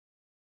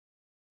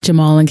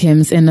Jamal and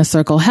Kim's Inner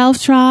Circle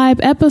Health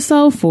Tribe,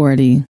 episode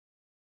 40.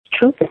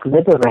 Truth is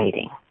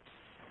liberating.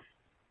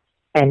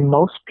 And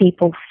most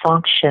people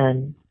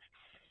function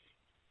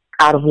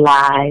out of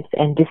lies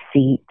and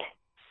deceit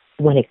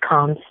when it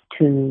comes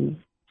to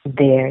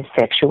their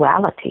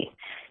sexuality.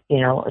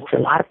 You know, it's a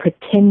lot of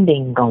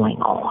pretending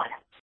going on.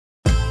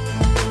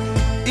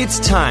 It's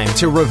time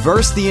to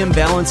reverse the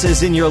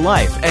imbalances in your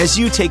life as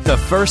you take the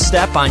first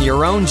step on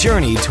your own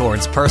journey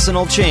towards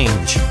personal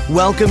change.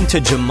 Welcome to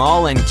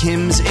Jamal and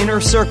Kim's Inner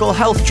Circle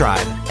Health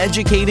Tribe,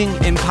 educating,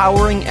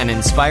 empowering, and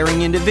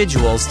inspiring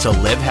individuals to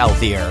live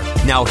healthier.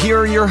 Now here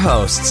are your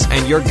hosts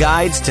and your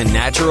guides to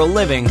natural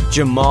living,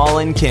 Jamal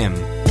and Kim.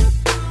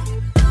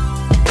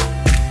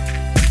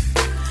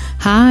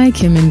 Hi,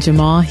 Kim and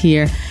Jamal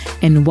here,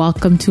 and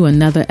welcome to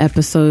another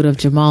episode of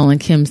Jamal and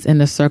Kim's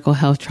Inner Circle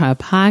Health Tribe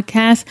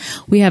podcast.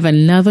 We have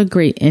another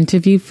great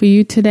interview for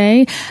you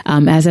today.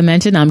 As I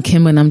mentioned, I'm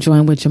Kim and I'm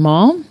joined with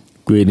Jamal.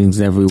 Greetings,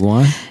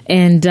 everyone.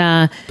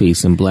 And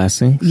peace and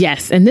blessings.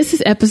 Yes, and this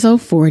is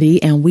episode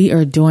 40, and we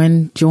are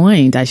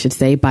joined, I should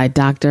say, by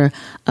Dr.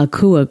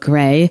 Akua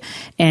Gray.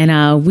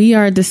 And we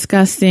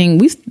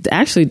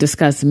actually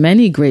discussed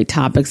many great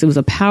topics. It was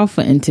a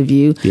powerful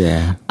interview.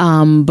 Yeah.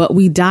 But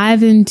we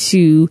dive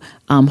into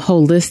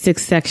holistic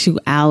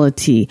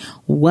sexuality,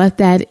 what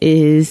that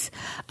is.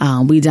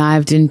 We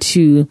dived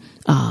into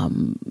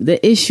the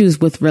issues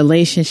with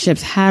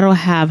relationships, how to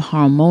have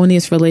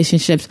harmonious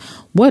relationships,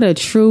 what a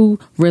true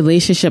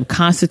relationship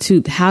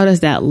constitutes, how does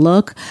that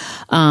look,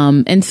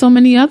 and so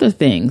many other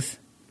things.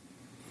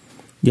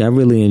 Yeah, I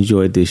really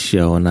enjoyed this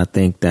show, and I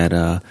think that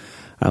our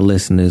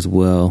listeners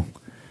will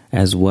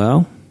as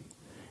well.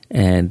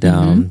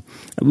 And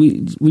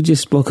we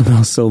just spoke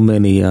about so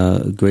many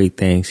great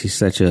things. She's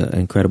such an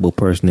incredible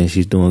person, and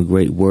she's doing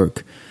great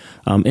work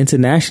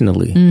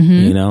internationally,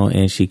 you know,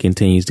 and she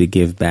continues to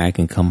give back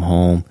and come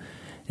home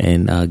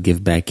and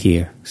give back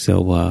here.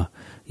 So,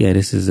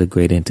 this is a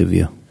great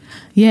interview.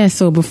 Yeah,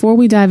 so before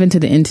we dive into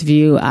the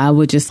interview, I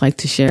would just like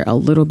to share a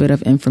little bit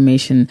of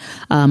information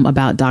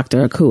about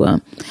Dr.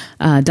 Akua.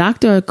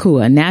 Dr.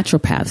 Akua,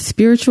 naturopath,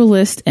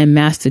 spiritualist, and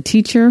master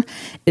teacher,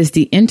 is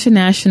the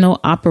International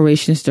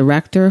Operations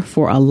Director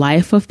for A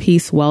Life of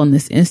Peace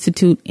Wellness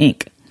Institute,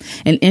 Inc.,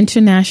 an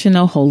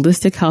international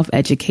holistic health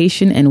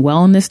education and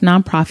wellness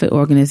nonprofit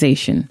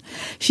organization.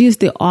 She is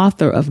the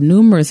author of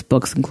numerous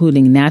books,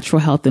 including Natural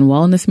Health and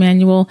Wellness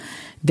Manual,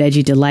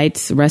 Veggie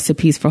Delights,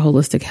 Recipes for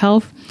Holistic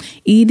Health,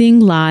 Eating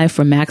Live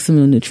for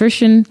Maximum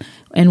Nutrition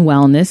and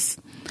Wellness,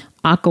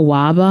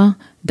 Akawaba,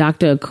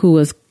 Dr.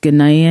 Akua's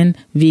Ghanaian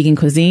Vegan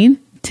Cuisine,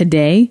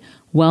 Today,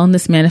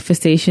 Wellness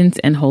Manifestations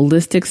and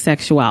Holistic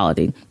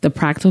Sexuality, the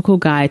Practical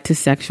Guide to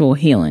Sexual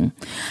Healing.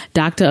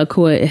 Dr.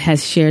 Akua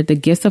has shared the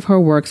gifts of her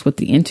works with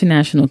the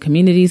international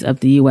communities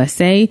of the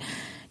USA,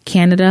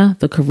 Canada,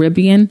 the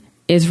Caribbean,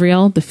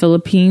 Israel, the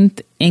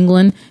Philippines,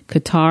 England,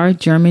 Qatar,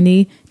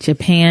 Germany,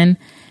 Japan,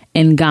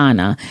 and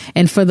Ghana.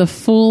 And for the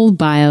full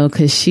bio,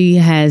 because she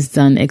has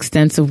done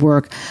extensive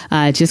work,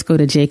 just go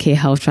to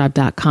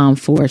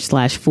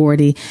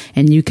jkhealthtribe.com/40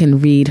 and you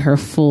can read her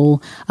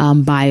full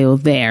bio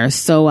there.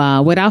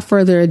 So without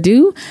further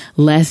ado,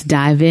 let's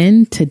dive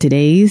into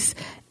today's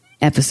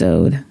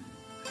episode.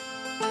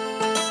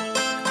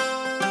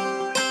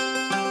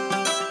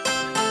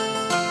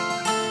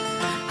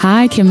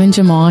 Hi, Kim and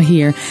Jamal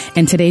here.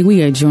 And today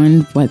we are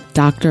joined with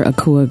Dr.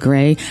 Akua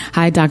Gray.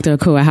 Hi, Dr.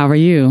 Akua. How are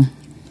you?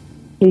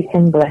 Peace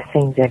and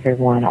blessings,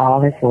 everyone.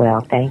 All is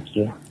well. Thank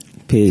you.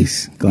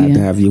 Peace. Glad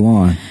to have you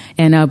on.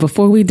 And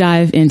before we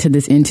dive into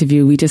this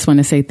interview, we just want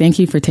to say thank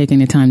you for taking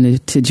the time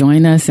to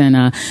join us.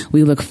 And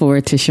we look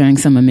forward to sharing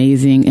some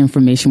amazing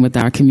information with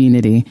our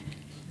community.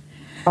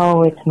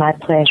 Oh, it's my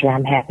pleasure.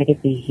 I'm happy to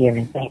be here,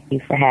 and thank you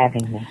for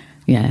having me.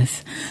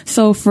 Yes.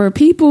 So for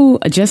people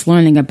just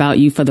learning about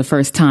you for the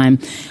first time,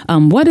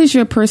 what is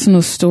your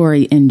personal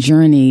story and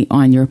journey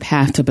on your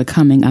path to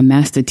becoming a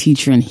master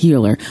teacher and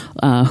healer?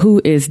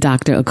 Who is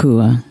Dr.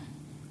 Akua?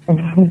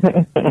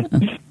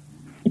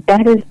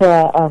 That is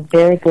a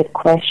very good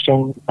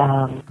question.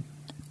 I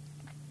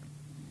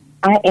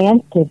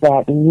answer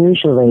that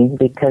usually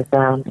because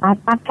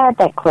I've had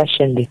that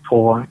question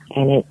before,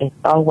 and it's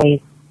always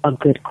a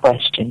good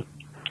question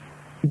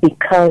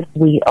because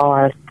we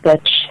are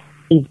such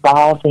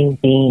evolving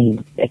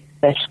beings,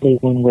 especially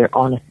when we're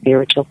on a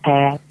spiritual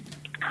path.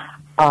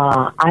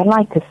 I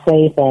like to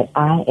say that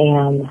I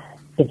am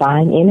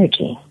divine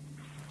energy.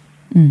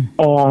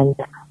 And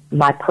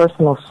my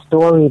personal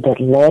story that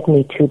led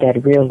me to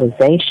that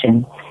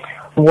realization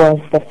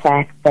was the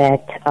fact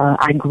that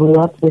I grew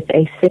up with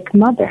a sick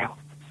mother.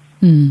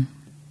 And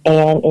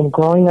in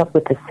growing up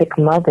with a sick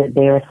mother,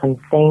 there are some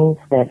things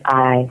that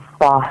I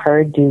saw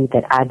her do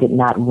that I did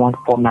not want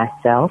for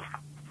myself.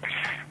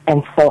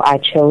 And so I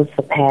chose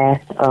the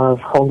path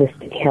of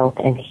holistic health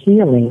and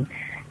healing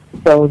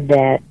so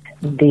that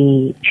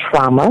the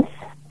traumas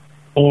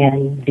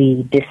and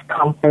the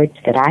discomforts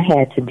that I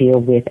had to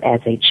deal with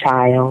as a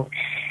child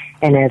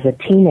and as a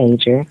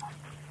teenager,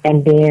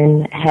 and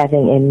then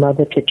having a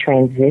mother to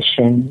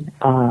transition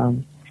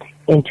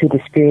into the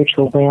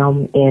spiritual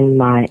realm in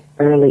my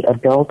early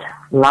adult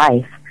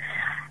life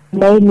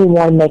made me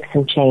want to make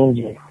some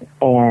changes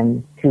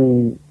and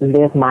to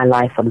live my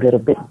life a little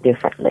bit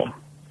differently.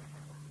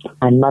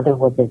 My mother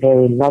was a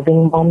very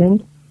loving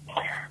woman.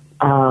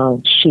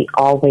 She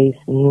always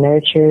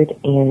nurtured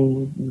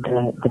in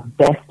the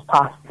best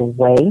possible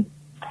way.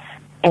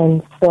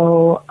 And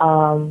so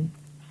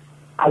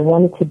I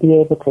wanted to be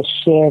able to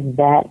share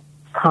that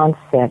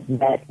concept,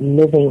 that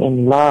living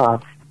in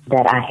love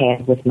that I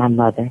had with my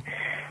mother,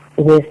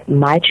 with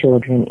my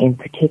children in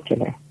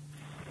particular.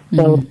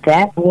 So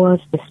that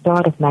was the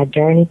start of my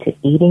journey to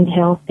eating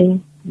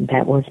healthy.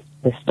 That was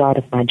the start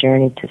of my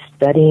journey to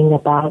studying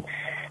about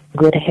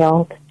good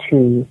health,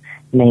 to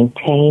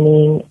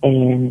maintaining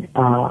a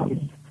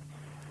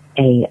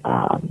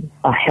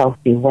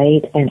healthy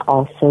weight, and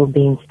also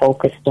being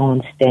focused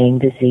on staying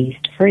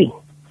disease-free.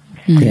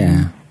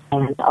 Yeah.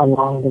 And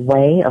along the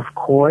way, of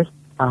course,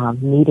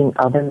 meeting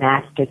other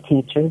master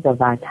teachers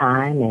of our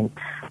time and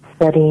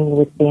studying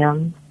with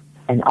them,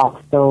 and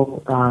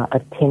also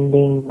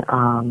attending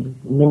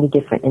many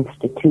different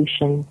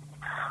institutions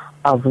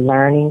of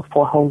learning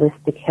for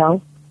holistic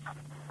health.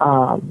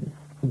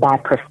 By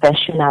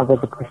profession, I was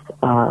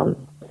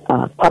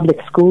a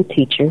public school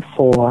teacher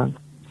for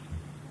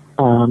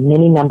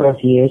many number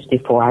of years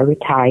before I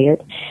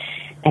retired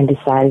and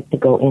decided to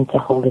go into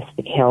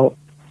holistic health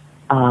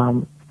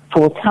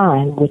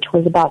full-time, which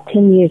was about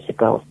 10 years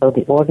ago. So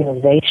the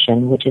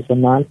organization, which is a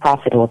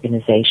nonprofit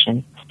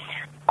organization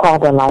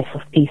called the Life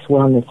of Peace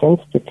Wellness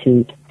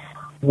Institute,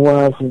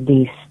 was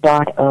the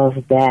start of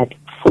that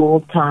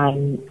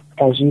full-time,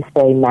 as you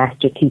say,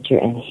 master teacher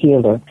and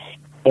healer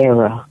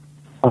era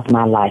of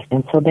my life.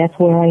 And so that's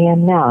where I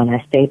am now, and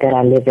I say that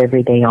I live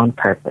every day on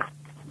purpose.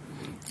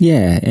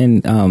 Yeah,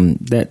 and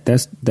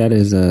that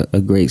is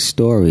a great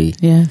story.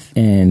 Yes.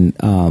 And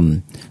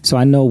so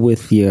I know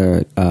with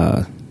your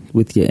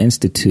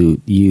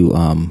institute, you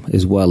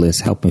as well as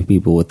helping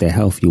people with their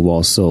health, you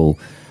also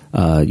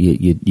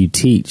you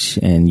teach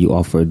and you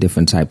offer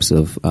different types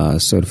of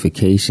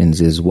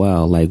certifications as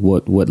well. Like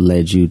what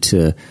led you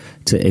to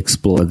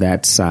explore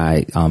that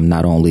side,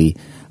 not only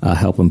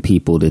helping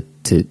people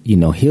to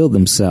heal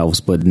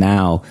themselves, but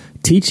now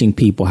teaching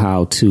people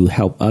how to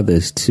help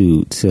others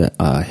to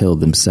heal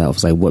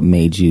themselves. Like what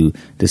made you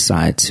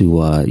decide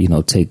to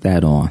take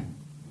that on?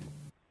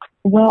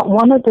 Well,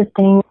 one of the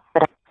things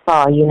that I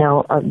saw,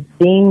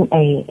 being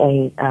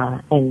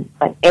an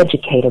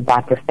educator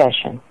by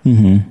profession,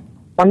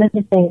 one of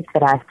the things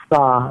that I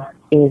saw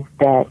is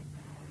that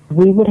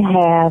we would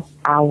have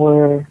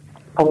our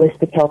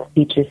holistic health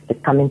teachers to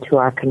come into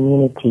our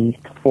communities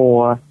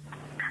for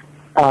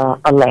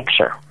a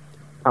lecture.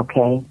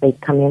 Okay,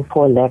 they'd come in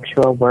for a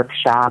lecture, a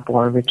workshop,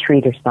 or a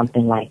retreat or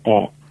something like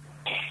that.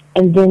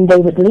 And then they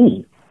would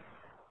leave.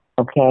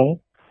 Okay?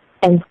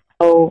 And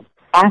so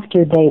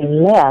after they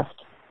left,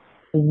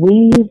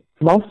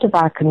 most of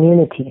our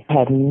communities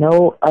had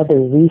no other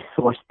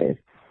resources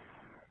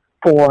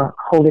for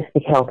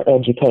holistic health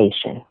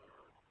education,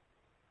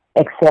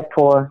 except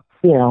for,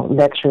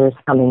 lecturers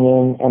coming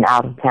in and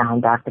out of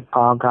town, Dr.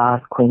 Paul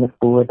Goss, Queen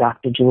Afua,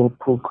 Dr. Jewel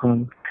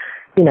Pookrum,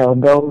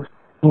 those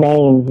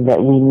names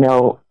that we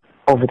know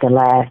over the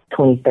last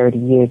 20, 30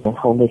 years in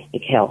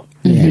holistic health.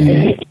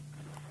 Mm-hmm.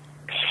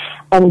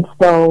 And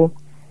so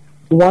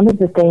one of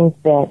the things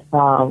that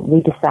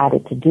we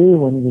decided to do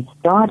when we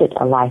started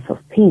A Life of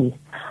Peace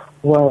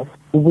was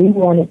we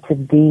wanted to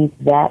be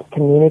that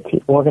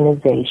community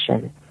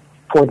organization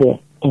for the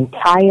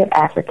entire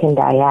African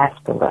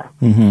diaspora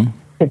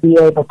to be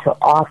able to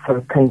offer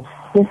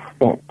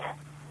consistent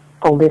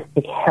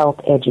holistic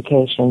health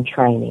education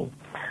training.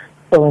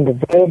 So in the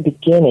very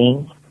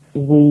beginning,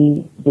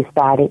 we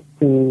decided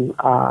to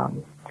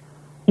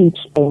teach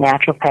a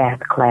naturopath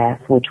class,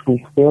 which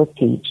we still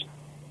teach,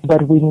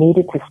 but we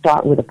needed to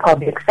start with a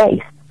public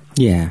face.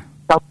 Yeah.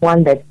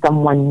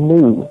 Someone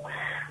knew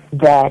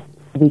that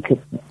we could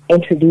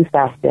introduce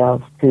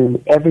ourselves to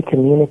every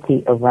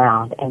community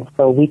around. And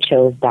so we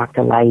chose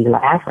Dr. Laila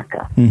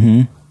Africa.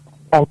 Mm-hmm.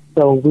 And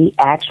so we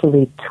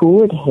actually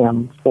toured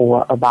him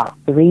for about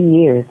 3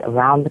 years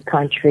around the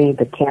country,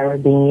 the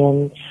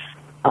Caribbean,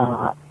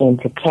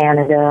 into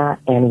Canada,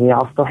 and we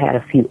also had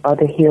a few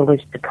other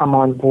healers to come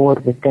on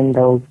board within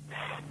those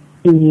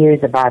few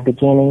years of our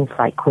beginnings,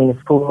 like Queen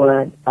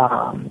Afua,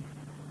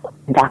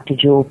 Dr.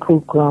 Jewel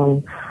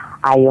Pookrum,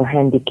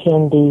 Ayohende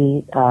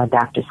Kendi,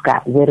 Dr.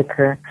 Scott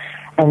Whitaker,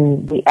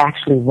 and we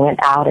actually went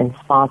out and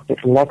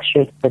sponsored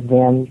lectures for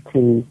them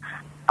to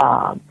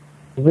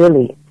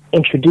really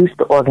introduce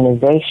the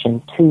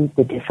organization to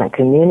the different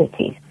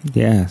communities.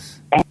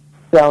 Yes. And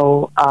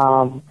so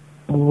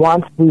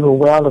once we were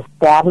well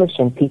established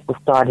and people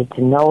started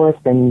to know us,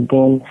 and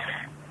then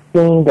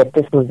seeing that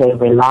this was a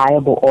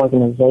reliable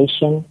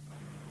organization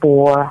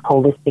for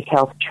holistic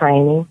health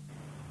training,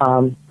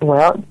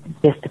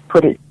 just to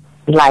put it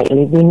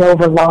lightly, we no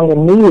longer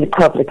needed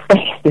public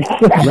faces.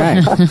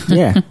 Right.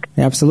 Yeah,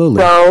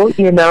 absolutely. So,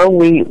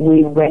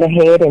 we went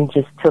ahead and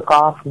just took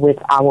off with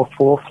our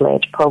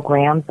full-fledged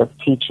programs of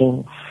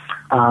teaching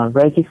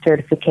Reiki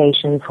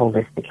certifications,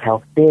 holistic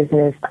health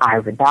business,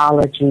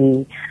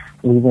 iridology.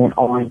 We went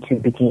on to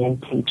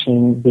begin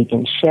teaching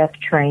vegan chef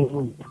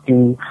training,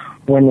 do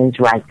women's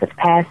rites of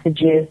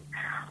passages.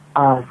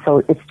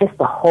 So it's just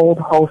a whole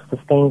host of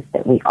things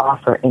that we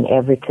offer in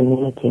every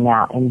community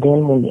now. And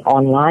then when the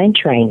online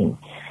training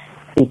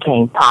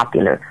became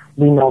popular,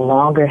 we no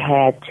longer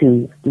had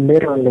to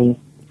literally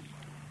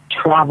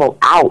travel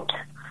out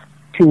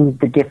to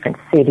the different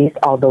cities,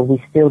 although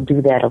we still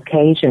do that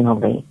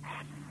occasionally.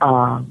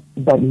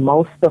 But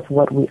most of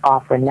what we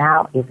offer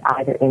now is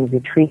either in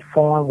retreat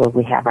form, where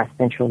we have our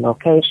central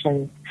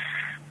locations,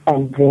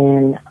 and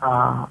then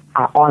our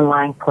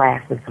online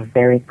classes are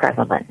very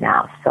prevalent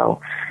now.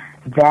 So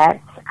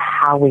that's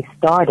how we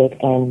started,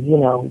 and, you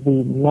know,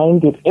 we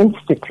named it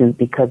Institute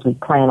because we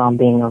plan on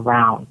being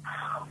around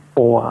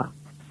for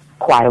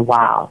quite a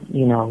while.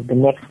 You know, the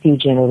next few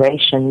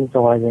generations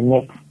or the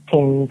next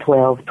 10,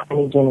 12,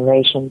 20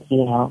 generations,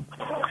 you know.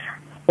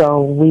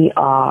 So we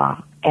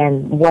are,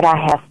 and what I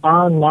have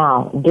found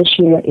now, this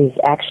year is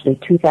actually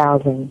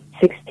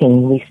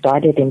 2016. We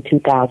started in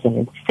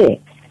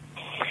 2006.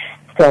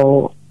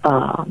 So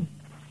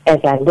as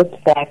I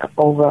look back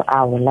over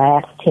our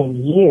last 10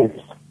 years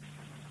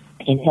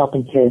in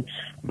helping to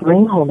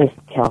bring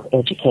holistic health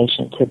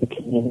education to the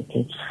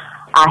community,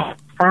 I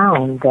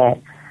found that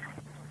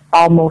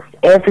almost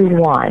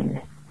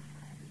everyone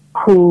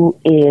who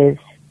is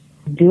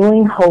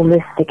doing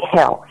holistic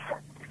health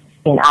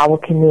in our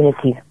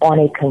communities on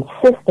a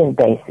consistent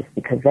basis,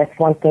 because that's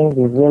one thing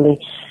we really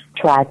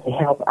try to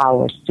help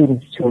our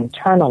students to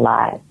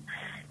internalize,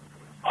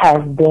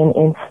 has been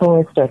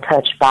influenced or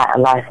touched by a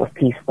Life of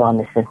Peace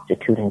Wellness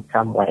Institute in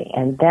some way.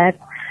 And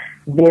that's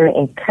very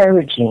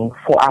encouraging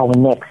for our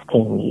next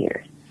 10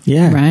 years.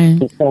 Yeah. Right.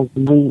 Because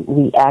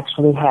we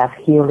actually have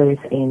healers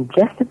in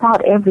just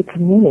about every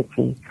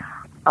community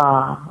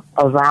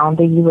around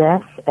the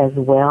U.S. as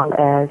well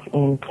as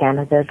in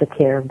Canada, the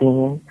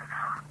Caribbean,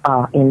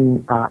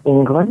 in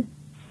England.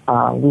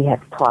 We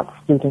have taught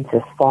students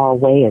as far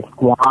away as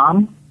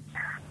Guam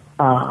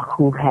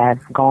who have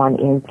gone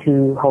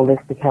into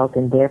holistic health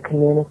in their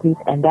communities,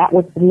 and that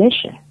was the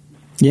mission.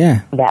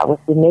 Yeah. That was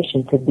the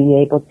mission, to be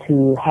able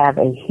to have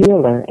a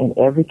healer in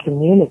every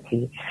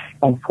community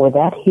and for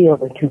that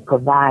healer to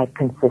provide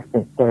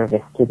consistent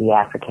service to the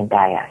African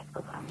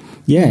diaspora.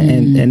 Yeah,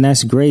 and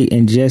that's great.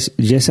 And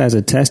just as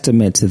a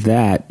testament to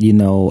that, you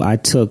know, I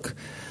took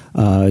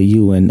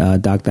you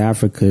and Dr.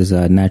 Africa's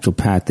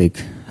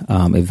naturopathic,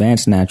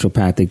 advanced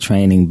naturopathic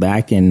training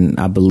back in,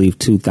 I believe,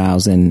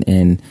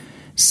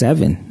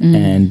 2007.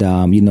 And,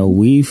 you know,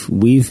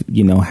 we've,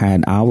 you know,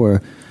 had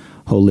our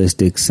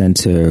holistic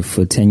center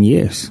for 10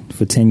 years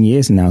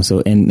now.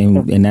 So,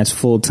 and that's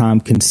full-time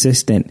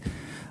consistent,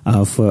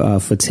 for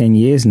 10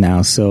 years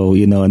now. So,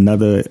 you know,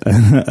 another,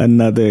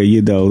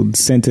 you know,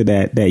 center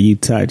that you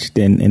touched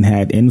and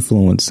had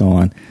influence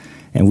on.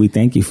 And we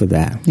thank you for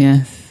that.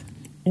 Yes.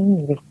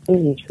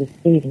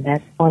 Received.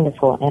 That's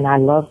wonderful. And I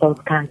love those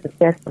kinds of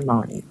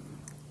testimonies.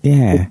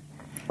 Yeah.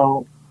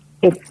 So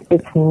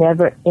it's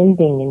never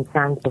ending in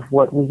terms of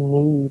what we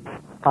need,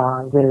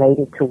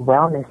 related to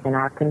wellness in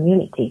our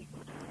community.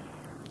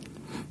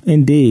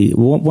 Indeed.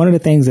 One of the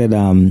things that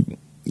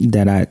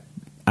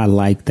I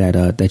like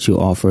that you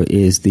offer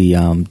is the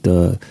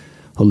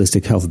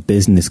holistic health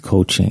business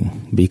coaching,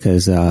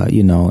 because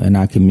you know, in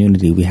our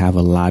community we have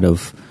a lot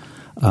of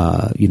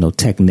you know,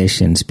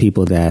 technicians,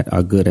 people that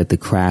are good at the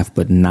craft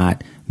but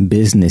not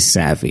business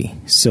savvy.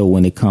 So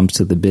when it comes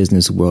to the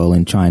business world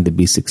and trying to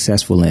be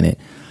successful in it,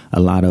 a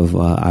lot of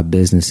our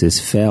businesses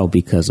fail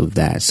because of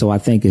that. So I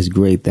think it's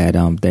great that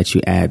that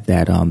you add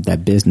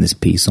that business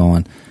piece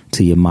on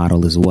to your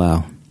model as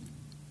well.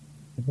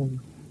 Mm-hmm.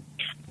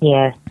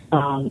 Yes.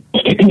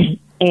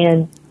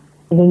 And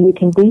when you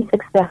can be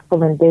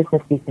successful in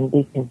business, you can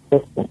be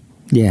consistent.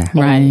 Yeah.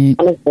 Right.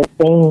 One of the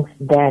things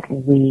that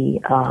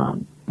we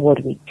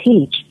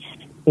teach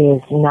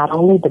is not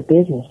only the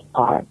business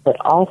part, but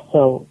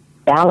also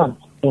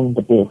balance in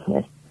the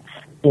business.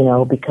 You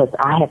know, because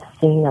I have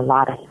seen a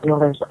lot of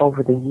healers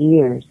over the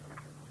years,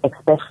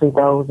 especially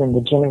those in the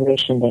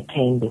generation that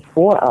came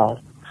before us,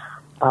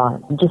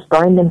 just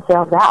burn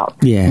themselves out.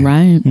 Yeah.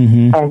 Right.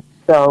 Mm-hmm. And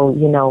so,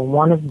 you know,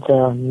 one of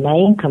the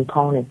main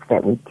components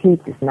that we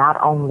teach is not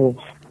only,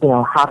 you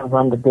know, how to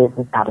run the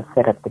business, how to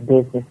set up the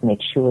business,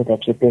 make sure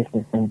that your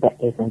business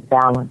is in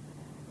balance.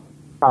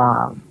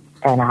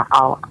 And I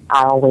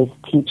always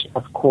teach,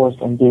 of course,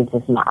 in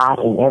business, in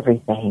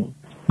everything.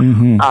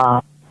 Mm-hmm.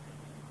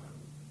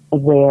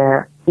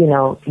 Where, you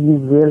know, you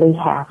really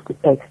have to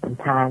take some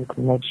time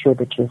to make sure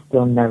that you're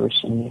still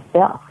nourishing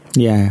yourself.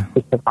 Yeah.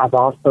 Because I've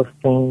also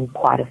seen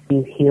quite a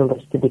few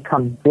healers to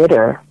become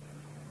bitter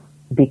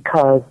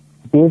because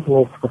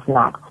business was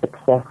not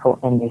successful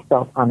and they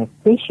felt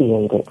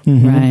unappreciated.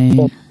 Mm-hmm. Right.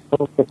 In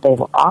things that they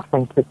were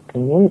offering to the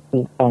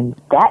community, and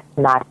that's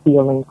not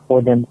healing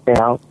for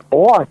themselves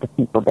or the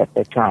people that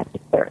they're trying to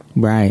serve.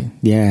 Right.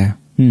 Yeah.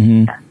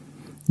 Mm-hmm.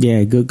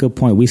 Yeah. Good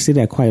point. We see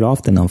that quite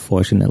often,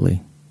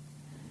 unfortunately.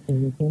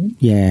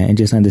 Yeah, and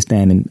just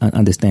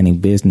understanding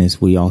business,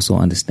 we also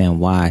understand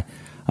why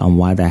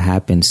that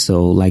happens.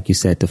 So, like you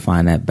said, to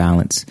find that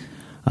balance,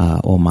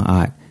 or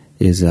ma'at,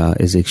 is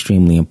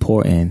extremely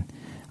important.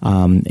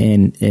 And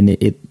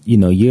it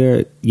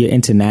you're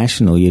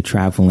international. You're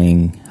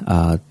traveling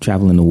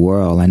the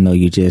world. I know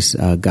you just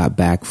got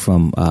back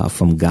from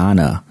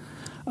Ghana.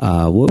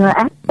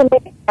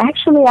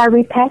 Actually, I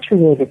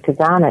repatriated to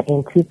Ghana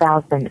in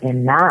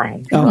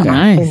 2009. Oh,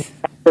 nice.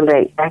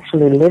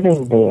 Actually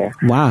living there.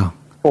 Wow.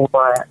 For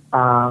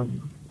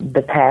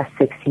the past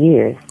 6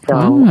 years.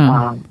 So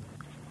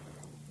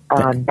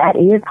that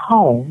is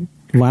home.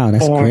 Wow,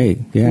 that's great.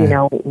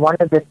 Yeah. One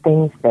of the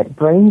things that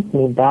brings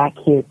me back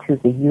here to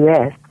the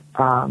U.S.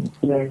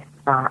 Is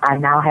I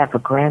now have a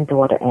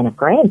granddaughter and a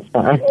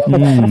grandson.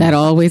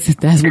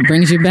 That's what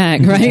brings you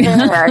back, right?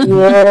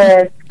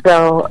 Yes.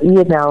 So,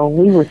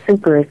 we were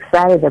super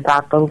excited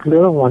about those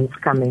little ones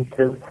coming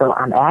through. So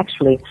I'm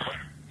actually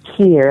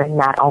here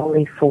not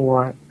only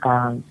for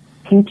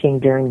teaching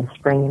during the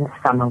spring and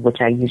summer,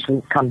 which I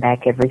usually come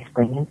back every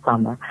spring and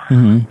summer,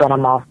 but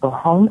I'm also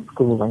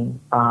homeschooling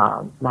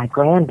my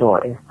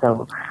granddaughter.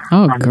 So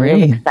I'm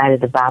really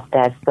excited about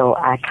that. So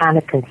I kind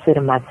of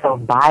consider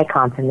myself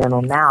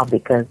bicontinental now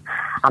because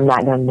I'm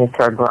not going to miss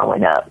her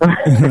growing up.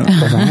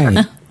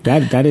 Right.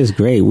 That is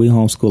great. We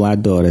homeschool our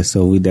daughter,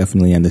 so we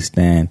definitely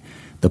understand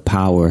the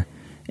power,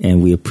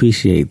 and we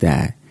appreciate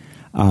that.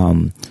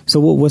 So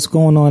what's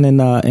going on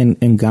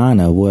in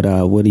Ghana? What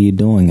are you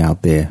doing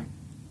out there?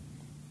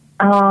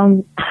 I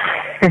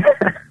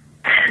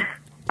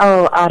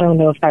don't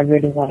know if I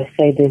really want to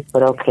say this,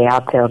 but okay,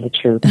 I'll tell the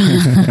truth.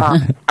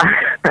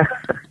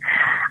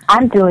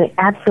 I'm doing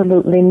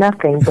absolutely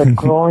nothing but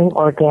growing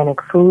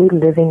organic food,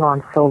 living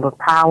on solar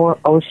power,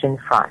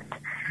 oceanfront.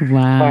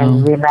 Wow.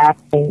 And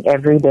relaxing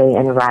every day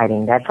and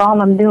writing. That's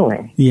all I'm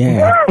doing.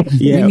 Yeah.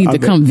 We need to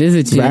come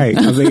visit you. Right.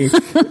 I mean,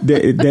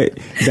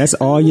 that's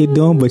all you're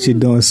doing, but you're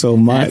doing so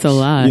much. That's a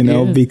lot.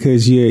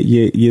 Because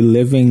you're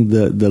living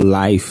the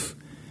life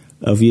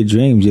of your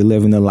dreams. You're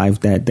living the life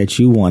that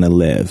you want to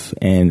live,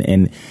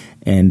 and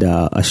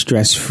a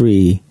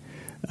stress-free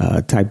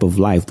type of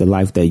life, the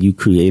life that you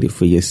created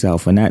for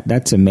yourself. And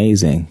that's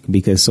amazing,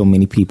 because so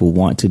many people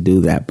want to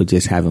do that, but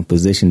just haven't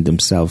positioned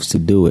themselves to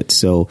do it.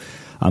 So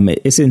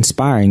it's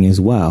inspiring as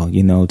well,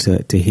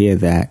 to hear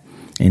that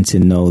and to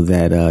know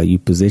that you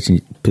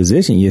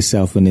position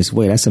yourself in this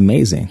way. That's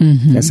amazing.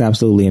 That's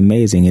absolutely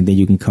amazing. And then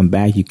you can come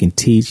back, you can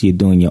teach, you're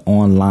doing your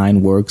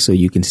online work, so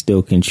you can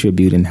still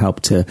contribute and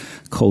help to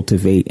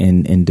cultivate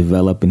and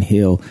develop and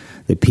heal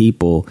the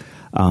people.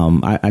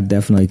 I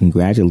definitely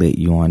congratulate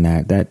you on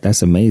that.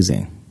 That's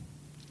amazing.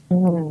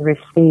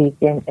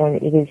 Received, and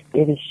it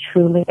is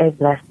truly a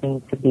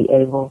blessing to be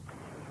able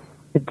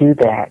to do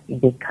that,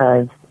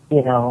 because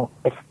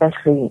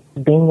especially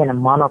being in a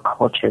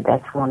monoculture,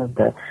 that's one of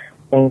the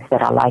things that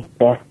I like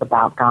best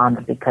about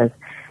Ghana, because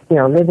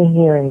living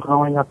here and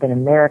growing up in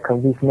America,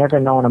 we've never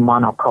known a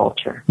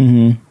monoculture,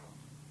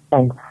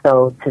 and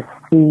so to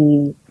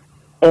see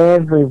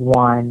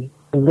everyone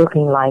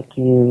looking like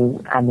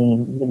you, I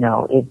mean,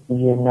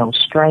 you're no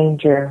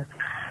stranger.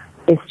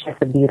 It's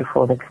just a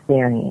beautiful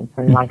experience.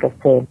 And like I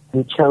said,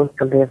 we chose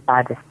to live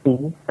by the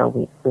sea,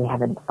 so we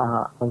have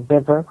a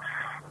river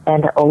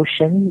and an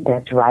ocean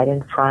that's right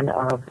in front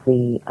of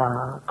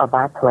of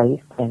our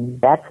place,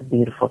 and that's a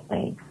beautiful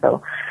thing.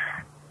 So,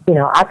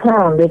 I plan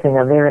on living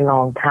a very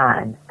long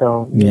time.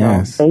 So,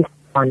 based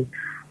on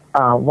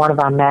one of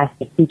our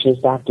master teachers,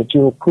 Dr.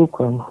 Jewel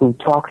Pookrum, who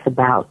talks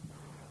about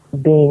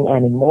being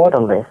an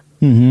immortalist,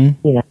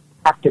 you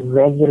have to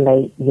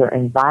regulate your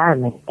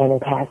environment, and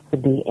it has to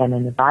be an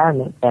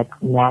environment that's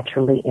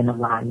naturally in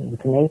alignment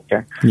with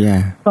nature.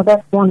 Yeah. So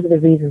that's one of the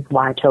reasons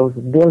why I chose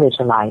village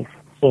life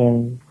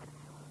in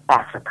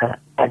Africa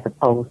as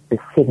opposed to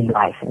city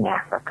life in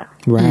Africa.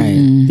 Right.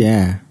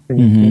 Yeah.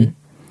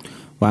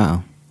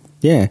 Wow.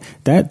 Yeah,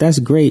 that's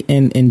great.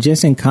 And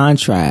just in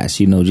contrast,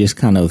 just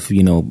kind of,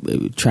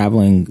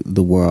 traveling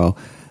the world,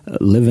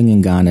 living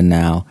in Ghana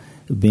now,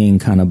 being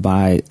kind of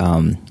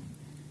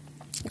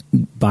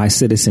by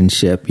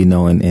citizenship,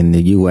 in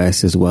the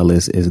U.S. as well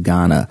as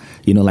Ghana,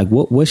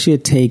 what's your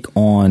take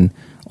on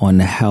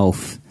the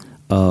health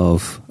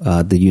of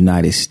the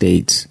United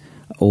States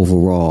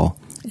overall,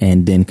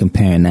 and then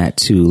comparing that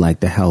to like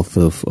the health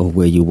of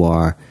where you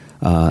are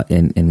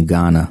in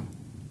Ghana?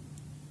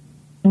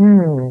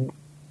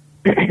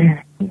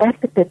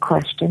 That's a good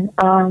question.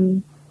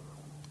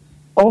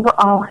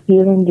 Overall,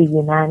 here in the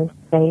United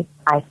States,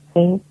 I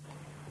think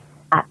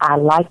I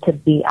like to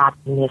be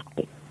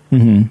optimistic.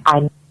 I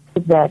know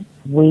that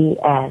we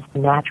as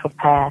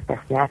naturopaths, as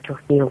natural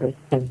healers,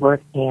 can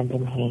work hand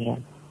in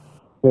hand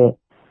with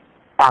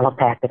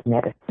allopathic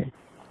medicine.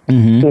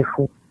 If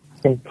we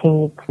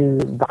continue to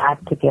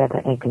vibe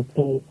together and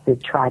continue to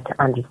try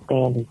to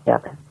understand each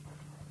other.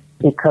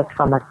 Because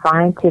from a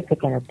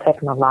scientific and a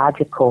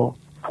technological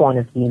point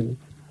of view,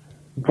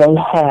 they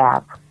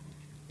have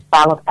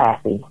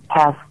allopathy,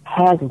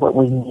 has what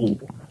we need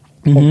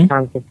in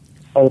terms of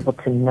able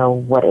to know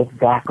what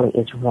exactly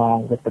is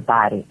wrong with the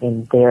body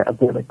in their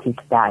ability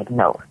to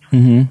diagnose.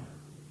 Mm-hmm.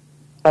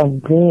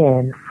 And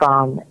then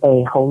from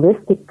a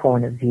holistic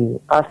point of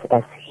view, us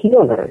as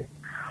healers,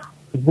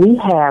 we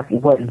have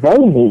what they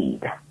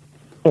need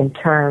in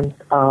terms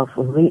of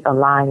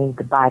realigning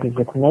the body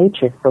with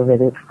nature so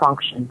that it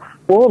functions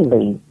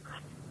fully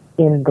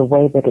in the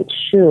way that it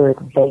should,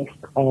 based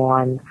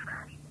on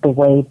the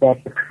way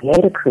that the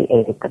Creator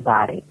created the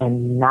body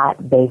and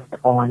not based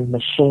on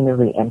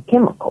machinery and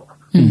chemicals.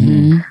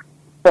 Mm-hmm.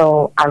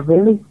 So I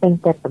really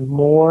think that the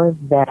more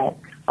that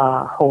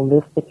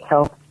holistic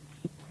health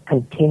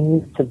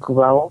continues to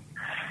grow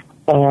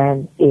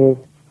and is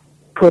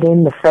put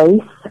in the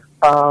face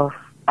of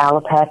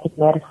allopathic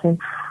medicine,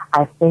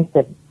 I think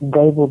that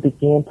they will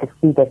begin to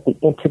see that the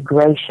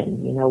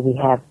integration, we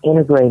have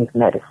integrative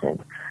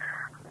medicine,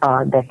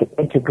 that the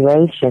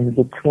integration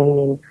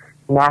between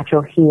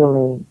natural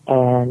healing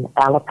and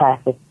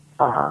allopathic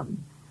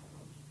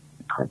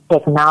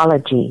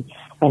technology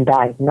and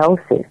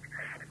diagnosis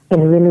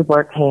can really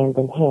work hand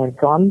in hand.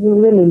 So I'm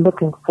really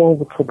looking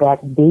forward to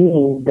that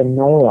being the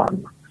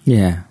norm.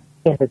 Yeah.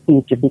 In the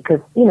future, because,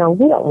 we don't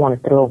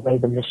want to throw away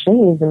the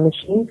machines. The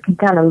machines can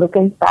kind of look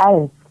inside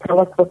and tell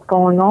us what's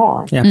going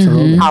on. Yeah,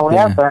 absolutely.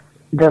 However,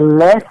 the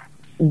less,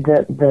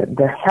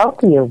 the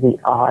healthier we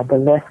are, the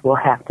less we'll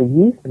have to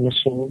use the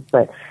machines.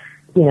 But,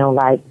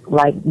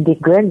 like Dick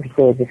Gregory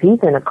says, if he's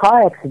in a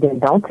car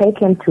accident, don't take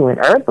him to an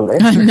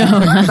herbalist.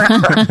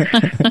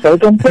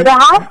 Take him to the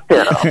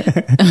hospital.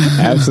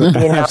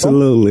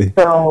 Absolutely.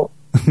 So,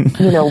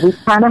 we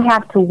kind of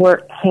have to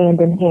work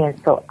hand in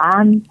hand. So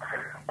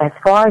as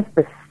far as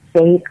the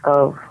state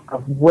of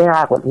where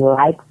I would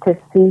like to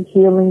see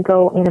healing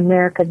go in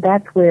America,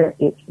 that's where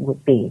it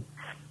would be.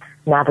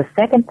 Now, the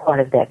second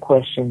part of that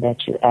question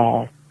that you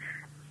asked,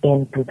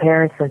 in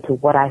comparison to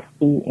what I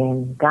see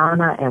in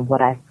Ghana and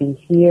what I see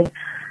here,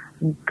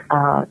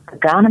 the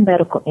Ghana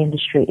medical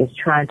industry is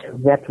trying to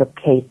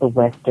replicate the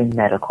Western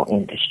medical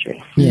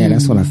industry. Yeah,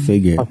 that's what I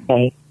figured.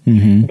 Okay.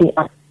 Mm-hmm. The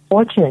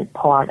unfortunate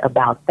part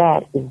about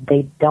that is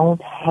they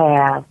don't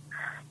have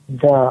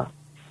the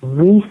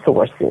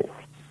resources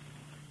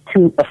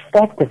to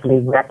effectively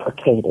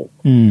replicate it.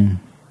 Mm.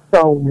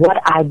 So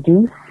what I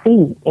do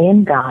see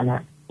in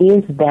Ghana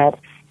is that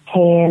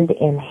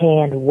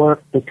hand-in-hand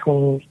work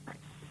between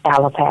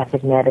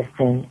allopathic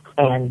medicine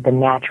and the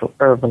natural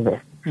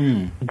herbalists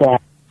that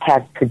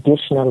have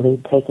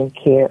traditionally taken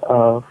care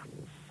of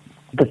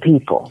the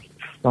people.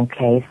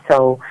 Okay,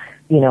 so,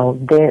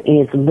 there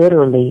is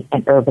literally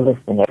an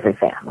herbalist in every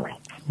family.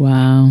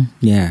 Wow.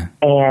 Yeah.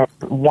 And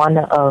one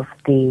of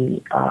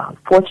the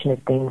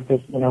fortunate things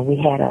is, we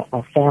had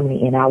a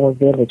family in our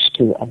village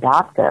to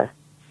adopt us.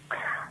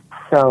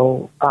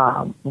 So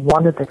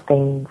one of the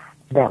things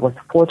that was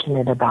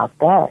fortunate about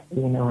that,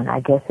 and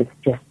I guess it's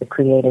just the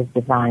Creator's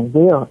divine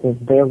will, is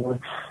there were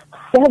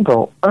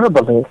several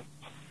herbalists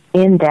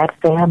in that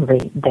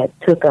family that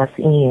took us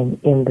in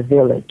the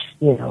village,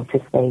 to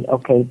say,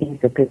 okay, these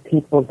are good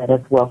people, let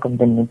us welcome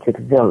them into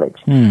the village.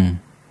 Mm.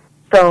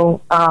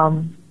 So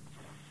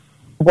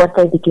what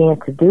they began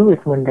to do is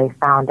when they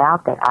found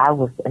out that I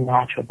was a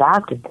natural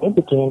doctor, they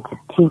began to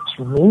teach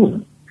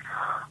me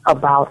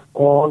about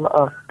all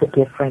of the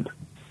different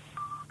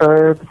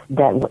herbs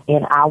that were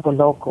in our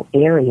local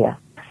area.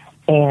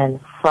 And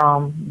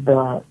from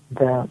the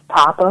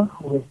papa,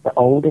 who is the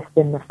oldest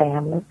in the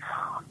family,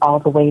 all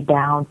the way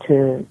down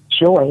to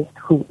Joyce,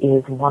 who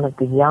is one of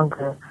the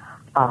younger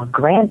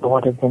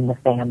granddaughters in the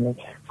family,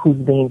 who's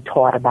being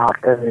taught about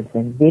herbs,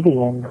 and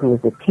Vivian, who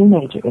is a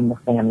teenager in the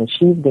family,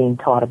 she's being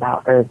taught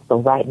about herbs. So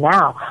right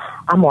now,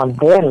 I'm on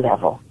their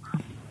level.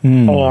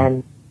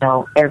 And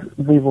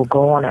we will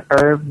go on an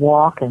herb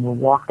walk, and we'll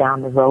walk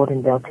down the road,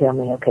 and they'll tell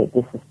me, okay,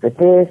 this is for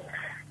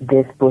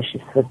this bush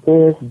is for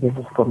this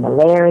is for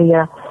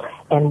malaria.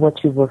 And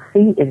what you will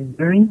see is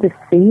during the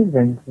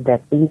seasons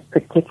that these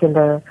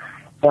particular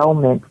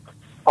ailments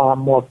are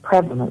more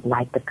prevalent,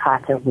 like the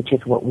kata, which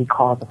is what we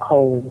call the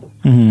cold,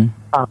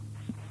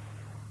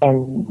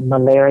 and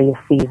malaria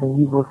season,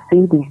 you will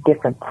see these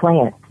different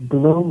plants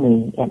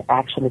blooming and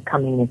actually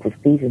coming into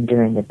season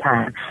during the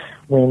time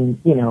when,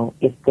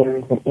 if there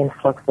is an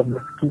influx of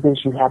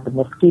mosquitoes, you have the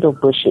mosquito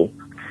bushes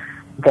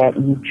that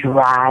you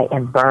dry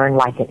and burn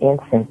like an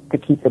incense to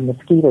keep the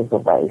mosquitoes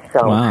away.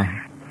 So wow.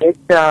 It's,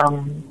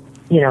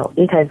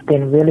 it has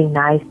been really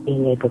nice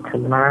being able to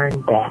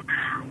learn that.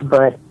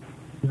 But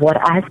what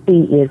I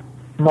see is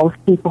most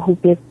people who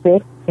get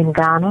sick in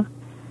Ghana,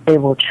 they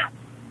will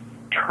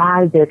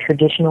try their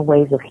traditional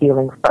ways of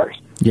healing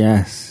first.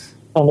 Yes.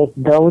 And if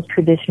those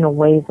traditional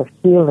ways of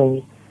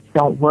healing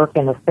don't work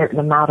in a certain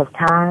amount of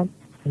time,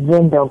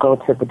 then they'll go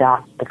to the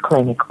doctor, the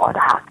clinic, or the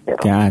hospital.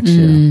 Gotcha.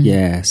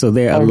 Yeah. So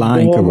they're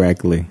aligned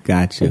correctly.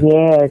 Gotcha.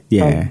 Yes.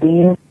 Yeah. And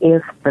then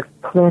if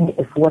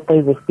what they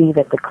receive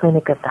at the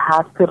clinic at the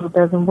hospital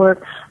doesn't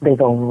work, they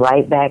go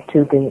right back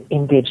to the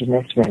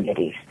indigenous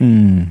remedies.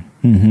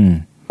 Mm-hmm.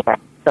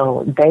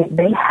 So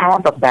they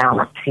have a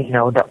balance,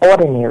 the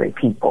ordinary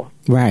people.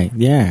 Right,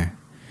 yeah.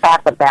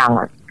 Have a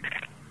balance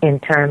in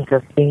terms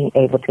of being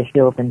able to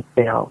heal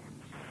themselves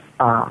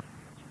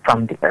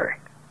from the earth.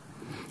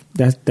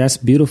 That's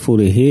beautiful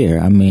to hear.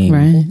 I mean,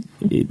 right.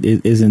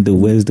 Isn't the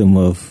wisdom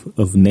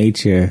of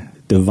nature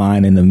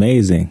divine and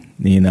amazing?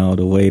 You know,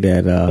 the way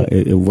that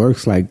it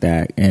works like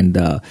that. And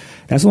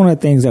that's one of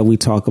the things that we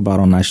talk about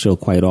on our show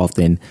quite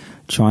often,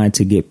 trying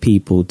to get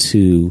people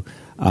to,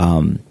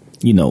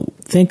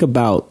 think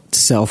about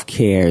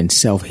self-care and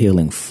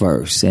self-healing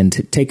first, and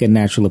to take a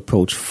natural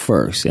approach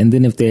first. And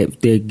then if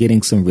they're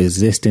getting some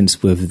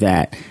resistance with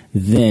that,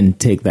 then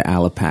take the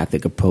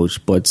allopathic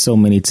approach. But so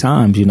many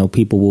times,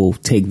 people will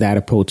take that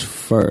approach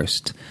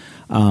first.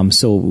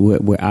 So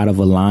we're out of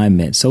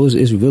alignment. So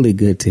it's really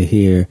good to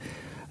hear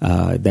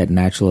that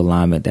natural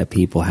alignment that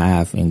people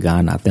have in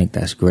Ghana. I think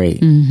that's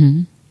great.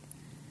 Mm-hmm.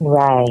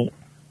 Right.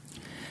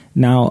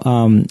 Now,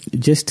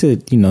 just to,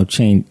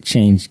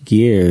 change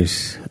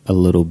gears a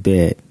little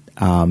bit,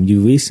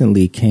 you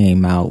recently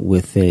came out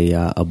with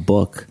a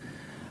book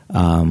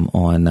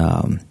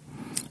on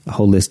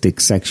holistic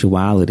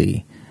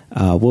sexuality.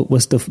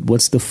 What's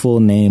the full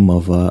name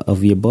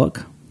of your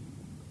book?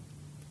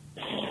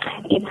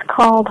 It's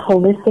called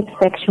Holistic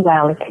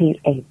Sexuality,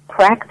 a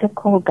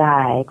Practical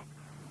Guide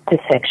to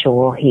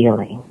Sexual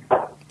Healing.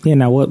 Yeah.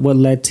 Now, what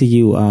led to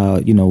you,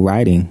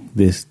 writing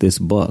this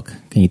book?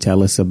 Can you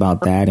tell us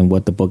about that and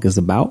what the book is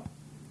about?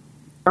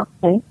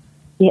 Okay.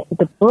 Yeah,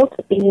 the book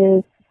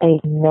is a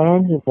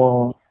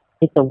manual.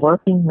 It's a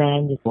working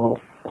manual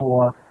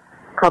for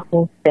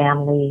couples,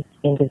 families,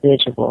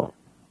 individuals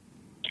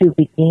to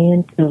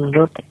begin to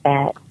look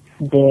at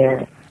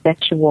their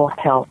sexual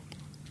health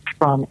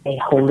from a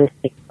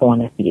holistic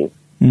point of view.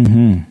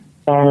 Mm-hmm.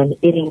 And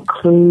it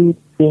includes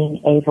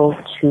being able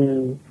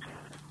to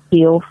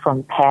heal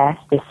from past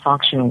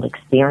dysfunctional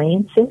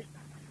experiences.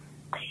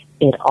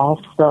 It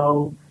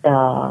also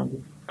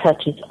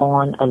touches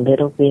on a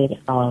little bit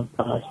of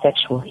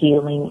sexual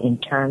healing in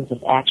terms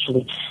of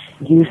actually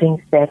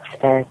using sex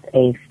as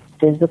a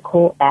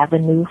physical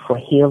avenue for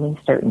healing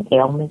certain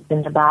ailments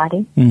in the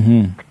body.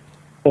 Mm-hmm.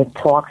 It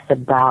talks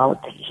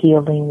about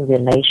healing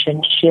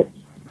relationships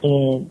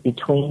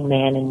between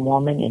man and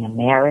woman in a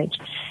marriage,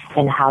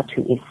 and how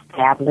to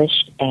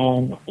establish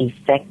an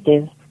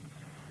effective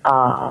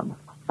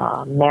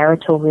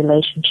marital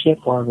relationship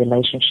or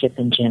relationship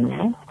in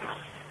general.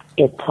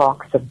 It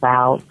talks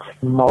about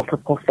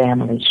multiple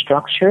family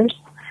structures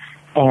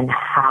and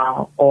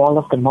how all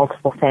of the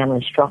multiple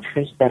family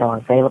structures that are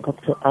available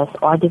to us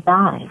are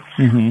divine,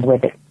 mm-hmm.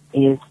 whether it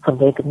is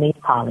polygamy,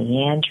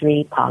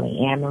 polyandry,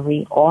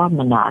 polyamory, or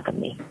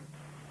monogamy.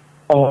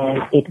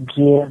 And it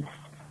gives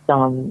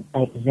some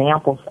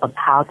examples of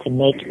how to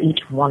make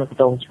each one of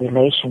those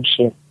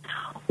relationships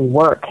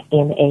work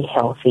in a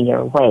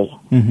healthier way.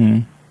 Mm-hmm.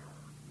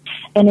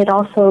 And it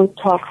also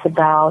talks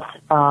about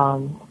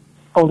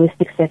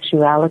holistic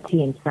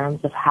sexuality in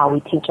terms of how we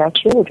teach our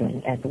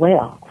children as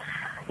well.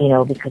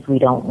 Because we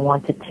don't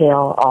want to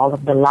tell all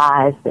of the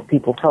lies that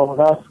people told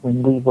us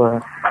when we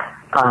were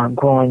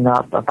growing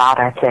up about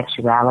our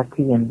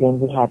sexuality, and then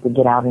we had to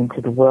get out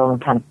into the world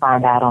and kind of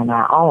find out on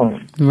our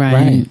own.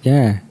 Right.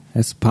 Yeah,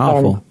 that's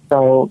powerful. And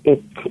so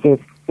it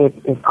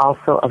is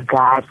also a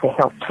guide to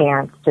help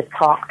parents to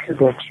talk to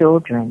their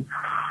children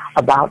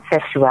about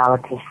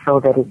sexuality so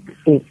that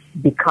it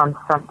becomes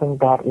something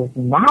that is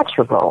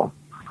natural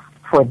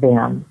for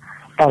them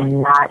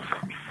and not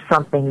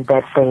something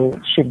that they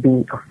should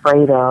be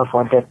afraid of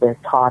or that they're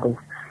taught is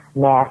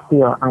nasty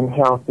or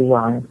unhealthy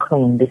or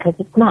unclean, because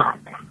it's not.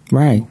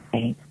 Right.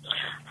 Okay.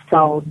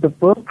 So the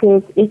book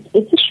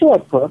it's a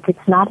short book.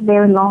 It's not a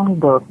very long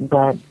book,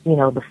 but,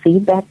 the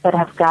feedback that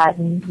I've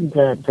gotten,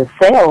 the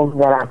sales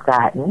that I've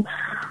gotten,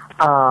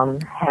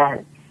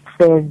 has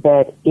said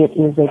that it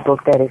is a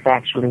book that is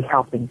actually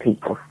helping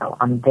people. So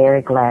I'm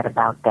very glad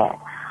about that.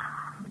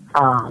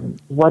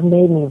 What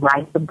made me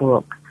write the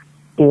book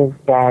is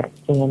that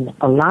in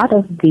a lot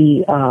of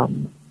the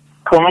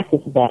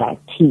classes that I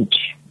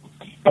teach,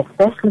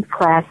 especially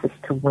classes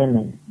to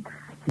women,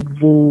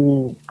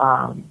 the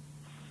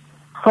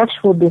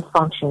sexual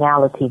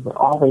dysfunctionality will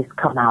always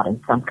come out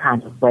in some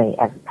kind of way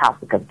as a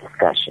topic of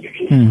discussion.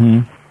 Mm-hmm.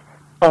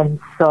 And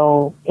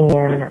so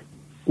in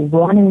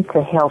wanting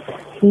to help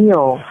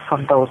heal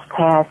from those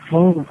past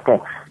wounds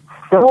that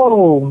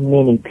so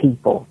many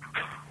people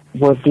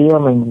were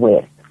dealing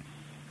with,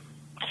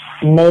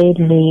 made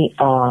me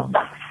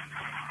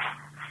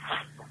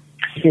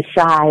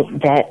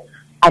decide that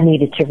I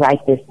needed to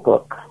write this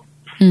book.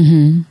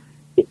 Mm-hmm.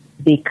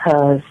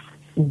 Because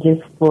this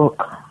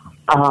book,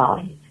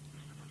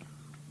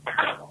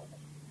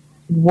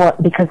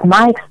 because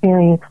my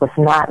experience was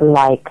not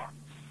like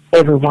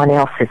everyone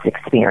else's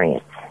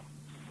experience.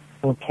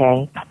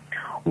 Okay?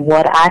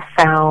 What I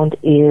found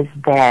is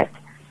that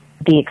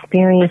the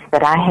experience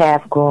that I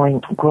have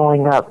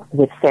growing up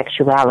with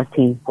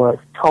sexuality was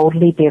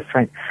totally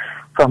different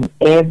from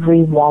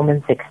every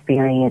woman's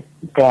experience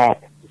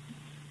that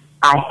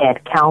I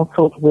had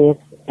counseled with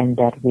and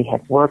that we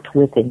had worked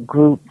with in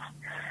groups,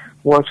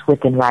 worked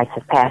with in rites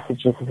of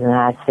passages, and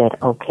I said,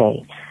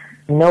 okay,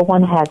 no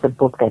one has a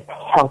book that's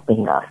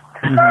helping us.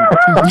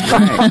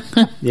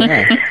 Mm-hmm.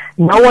 Right. Yeah.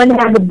 no one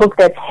has a book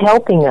that's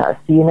helping us.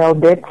 You know,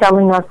 they're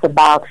telling us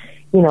about,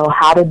 you know,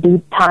 how to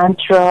do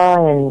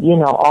Tantra and, you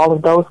know, all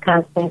of those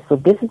kinds of things. So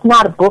this is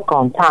not a book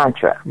on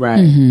Tantra. Right.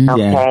 Okay?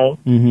 Yeah.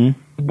 Mm-hmm.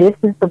 This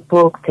is the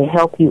book to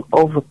help you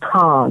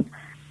overcome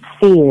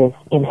fears,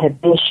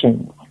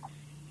 inhibitions,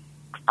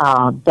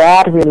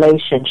 bad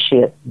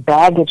relationship,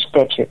 baggage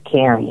that you're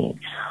carrying,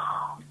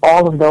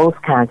 all of those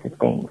kinds of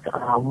things.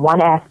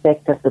 One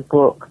aspect of the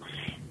book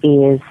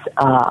is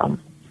I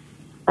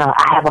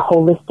have a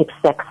holistic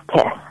sex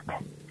test.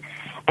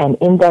 And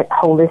in that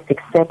holistic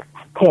sex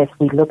test,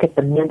 we look at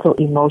the mental,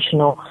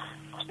 emotional,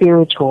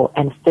 spiritual,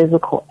 and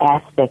physical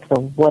aspects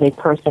of what a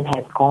person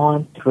has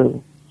gone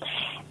through.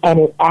 And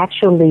it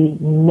actually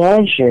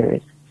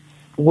measures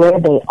where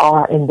they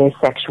are in their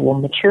sexual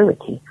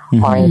maturity.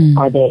 Mm-hmm.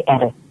 Are they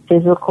at a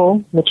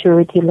physical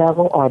maturity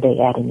level? Are they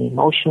at an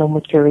emotional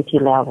maturity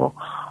level?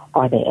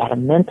 Are they at a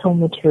mental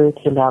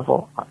maturity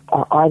level?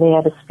 Or are they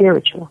at a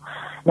spiritual?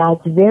 Now,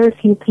 it's very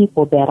few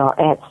people that are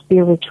at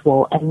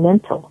spiritual and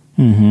mental.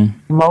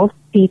 Mm-hmm. Most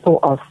people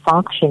are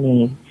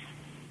functioning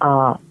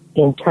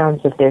in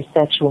terms of their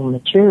sexual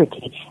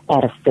maturity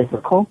at a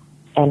physical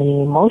and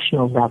an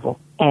emotional level,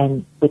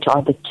 and which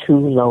are the two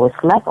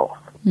lowest levels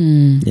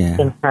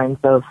in terms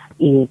of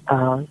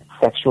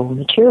sexual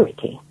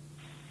maturity.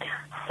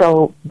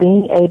 So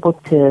being able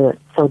to,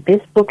 so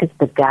this book is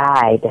the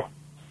guide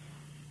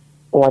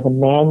or the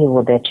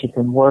manual that you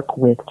can work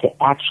with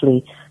to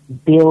actually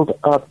build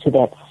up to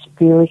that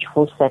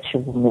spiritual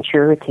sexual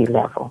maturity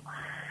level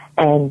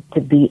and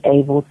to be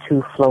able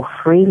to flow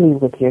freely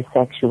with your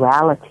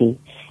sexuality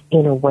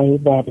in a way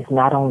that is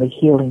not only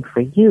healing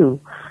for you,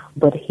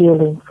 but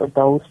healing for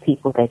those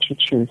people that you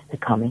choose to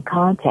come in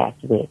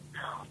contact with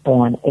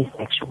on a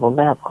sexual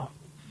level.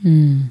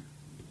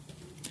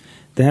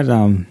 That's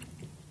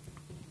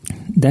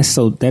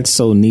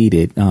so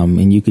needed,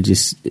 and you could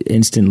just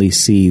instantly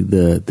see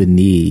the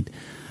need.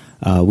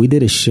 We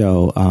did a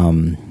show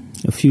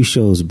a few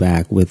shows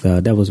back with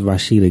that was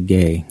Rashida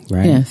Gay,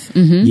 right? Yes.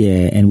 Mm-hmm.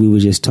 Yeah, and we were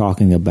just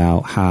talking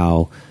about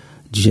how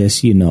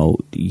just, you know,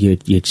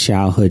 your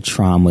childhood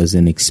traumas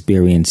and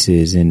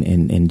experiences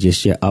and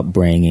just your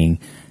upbringing,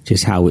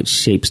 just how it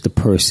shapes the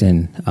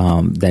person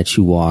that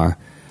you are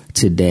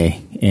today,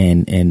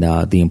 and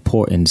the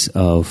importance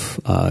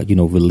of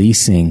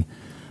releasing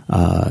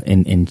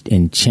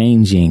and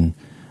changing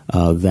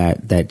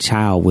that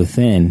child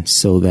within,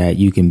 so that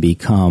you can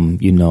become,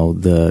 you know,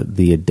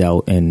 the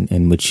adult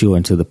and mature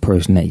into the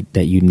person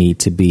that you need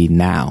to be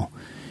now.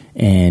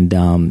 And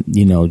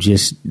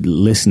just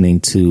listening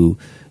to,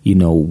 you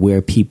know,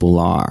 where people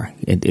are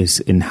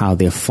and how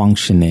they're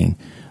functioning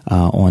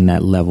on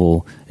that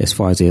level as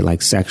far as their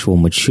like sexual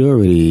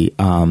maturity,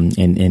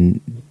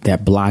 and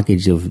that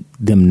blockage of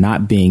them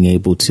not being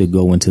able to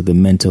go into the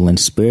mental and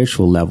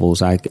spiritual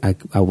levels. I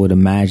would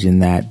imagine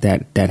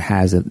that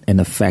has an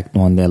effect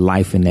on their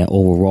life and their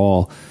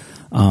overall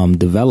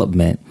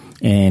development.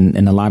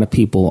 And a lot of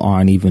people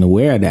aren't even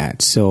aware of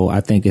that. So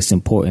I think it's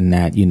important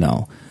that, you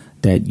know,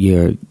 that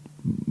you're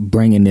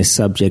bringing this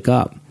subject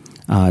up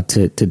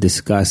to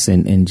discuss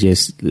and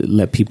just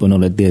let people know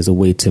that there's a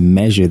way to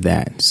measure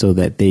that so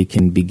that they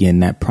can begin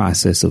that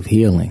process of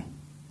healing.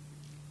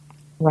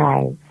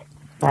 Right.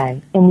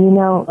 Right. And, you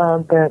know,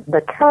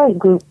 the current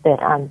group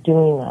that I'm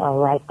doing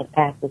Write the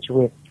Passage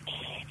with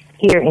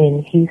here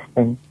in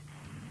Houston,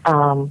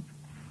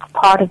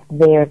 part of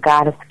their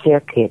Goddess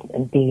Care Kit,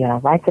 the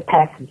Write the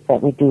Passage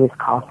that we do is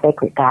called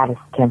Sacred Goddess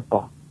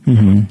Temple.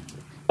 Mm-hmm.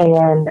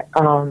 And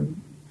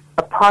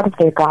a part of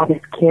their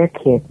Goddess Care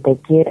Kit, they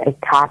get a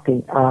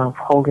copy of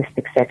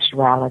Holistic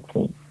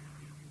Sexuality.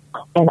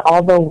 And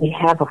although we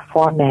have a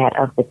format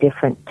of the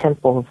different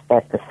temples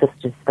that the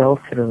sisters go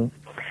through,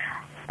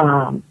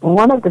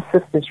 one of the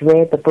sisters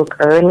read the book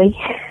early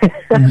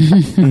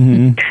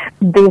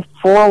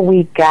before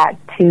we got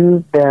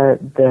to the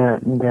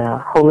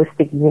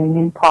holistic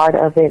union part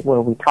of it, where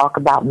we talk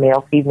about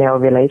male-female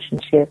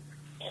relationships.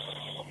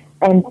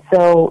 And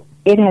so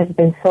it has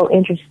been so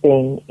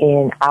interesting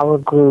in our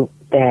group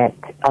that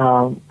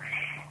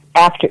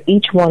after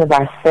each one of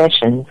our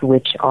sessions,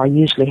 which are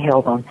usually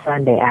held on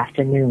Sunday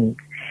afternoons,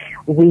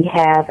 we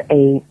have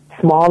a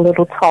small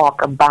little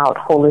talk about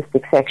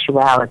holistic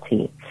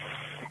sexuality,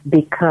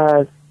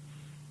 because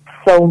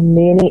so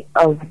many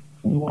of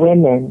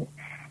women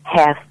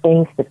have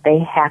things that they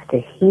have to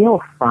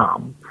heal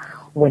from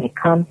when it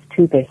comes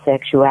to their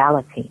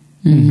sexuality.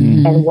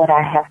 Mm-hmm. And what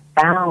I have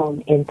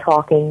found in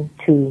talking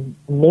to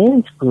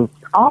men's groups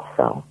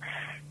also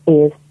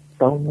is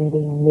so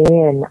many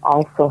men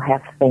also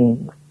have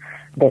things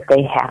that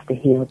they have to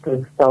heal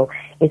through. So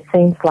it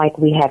seems like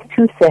we have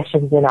two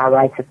sessions in our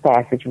Rites of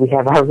Passage. We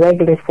have our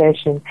regular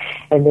session,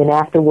 and then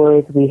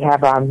afterwards we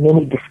have our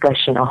mini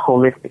discussion on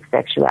holistic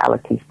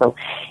sexuality. So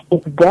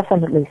it's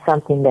definitely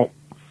something that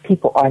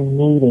people are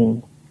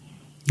needing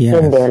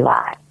in their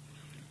lives.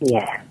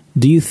 Yeah.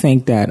 Do you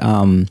think that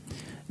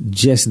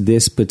just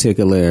this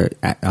particular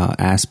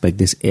aspect,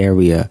 this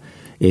area,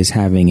 is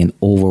having an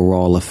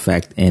overall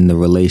effect in the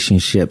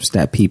relationships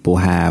that people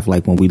have?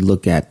 Like when we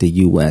look at the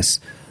U.S.,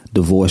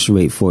 divorce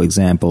rate, for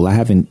example. I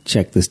haven't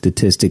checked the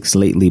statistics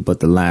lately, but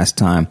the last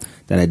time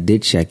that I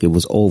did check, it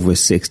was over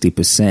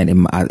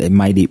 60%.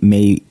 It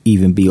may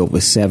even be over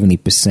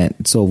 70%.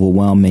 It's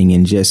overwhelming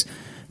in just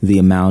the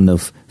amount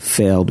of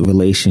failed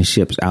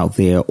relationships out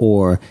there,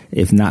 or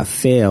if not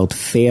failed,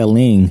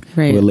 failing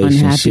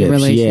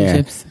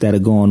relationships, that are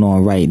going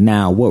on right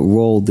now. What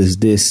role does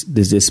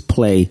this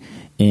play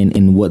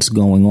in what's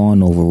going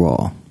on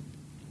overall?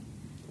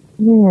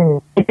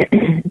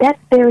 That's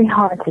very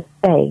hard to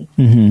say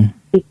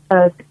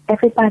because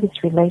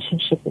everybody's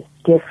relationship is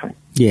different.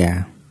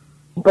 Yeah.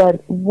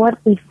 But what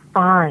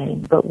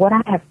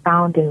I have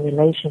found in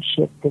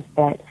relationships is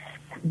that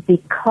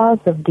because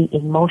of the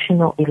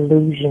emotional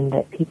illusion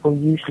that people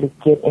usually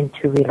get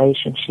into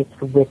relationships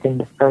with in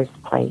the first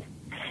place,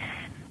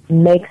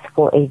 makes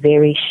for a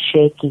very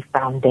shaky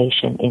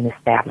foundation in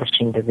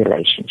establishing the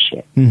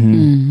relationship.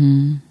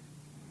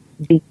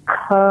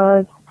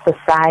 Because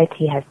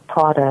society has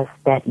taught us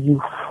that you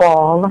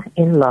fall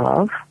in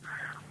love,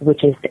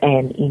 which is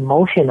an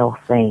emotional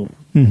thing.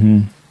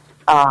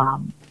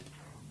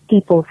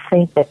 People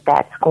think that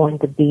that's going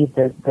to be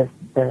the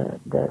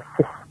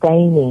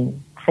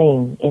sustaining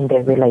thing in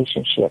their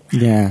relationship.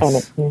 Yes. And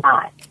it's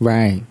not.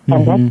 Right.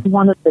 And that's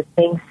one of the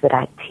things that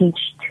I teach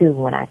too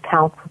when I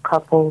counsel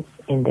couples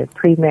in their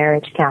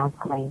pre-marriage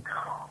counseling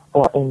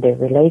or in their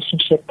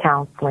relationship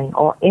counseling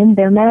or in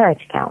their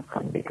marriage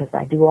counseling, because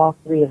I do all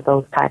three of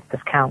those types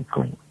of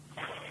counseling.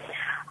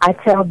 I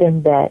tell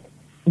them that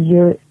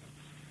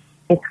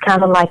it's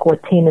kind of like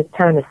what Tina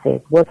Turner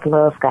said, what's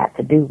love got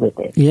to do with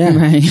it? Yeah.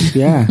 Right.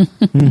 Yeah.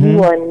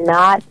 You are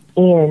not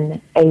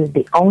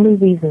the only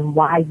reason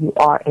why you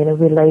are in a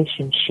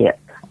relationship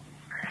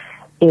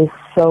is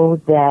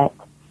so that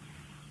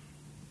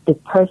the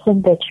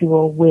person that you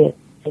are with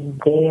is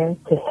there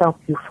to help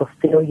you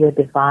fulfill your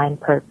divine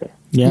purpose.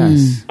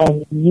 Yes.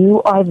 And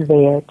you are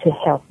there to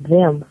help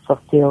them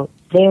fulfill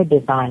their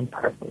divine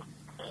purpose.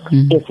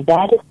 If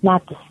that is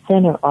not the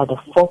center or the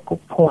focal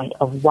point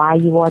of why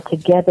you are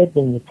together,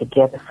 then you're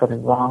together for the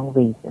wrong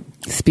reason.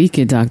 Speak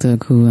it, Dr.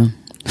 Akua.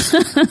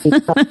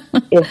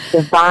 It's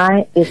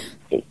divine.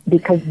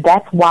 Because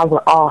that's why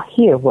we're all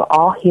here. We're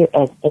all here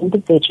as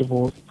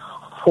individuals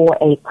for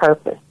a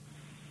purpose.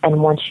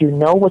 And once you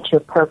know what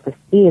your purpose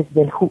is,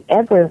 then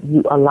whoever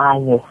you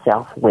align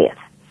yourself with,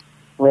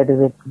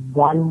 whether it's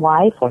one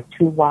wife or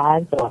two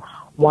wives or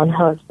one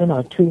husband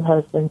or two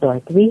husbands or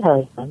three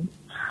husbands,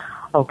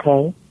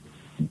 okay,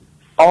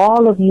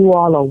 all of you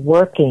all are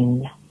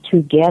working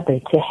together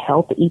to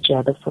help each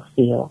other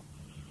fulfill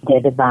their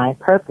divine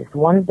purpose.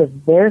 One of the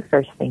very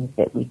first things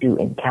that we do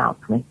in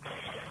counseling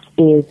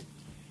is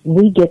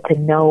we get to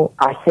know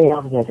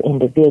ourselves as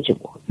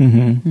individuals.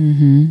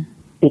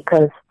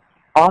 Because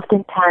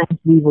oftentimes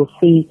we will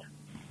see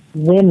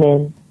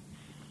women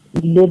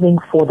living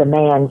for the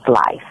man's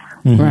life.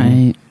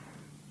 Right.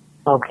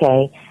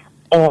 Okay?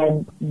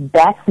 And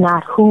that's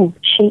not who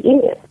she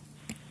is.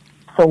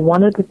 So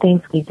one of the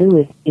things we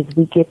do is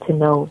we get to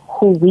know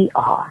who we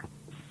are.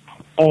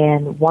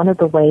 And one of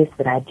the ways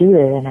that I do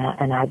it,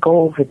 and I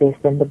go over this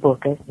in the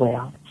book as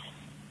well,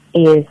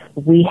 is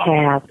we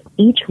have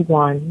each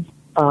one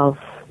of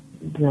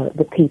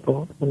the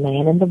people, the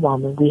man and the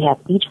woman, we have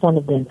each one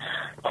of them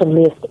to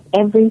list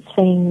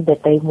everything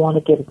that they want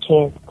to get a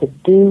chance to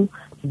do,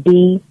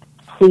 be,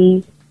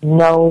 see,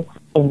 know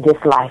in this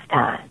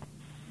lifetime.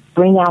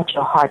 Bring out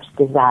your heart's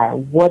desire.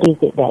 What is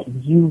it that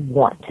you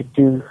want to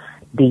do,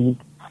 be,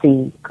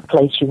 see,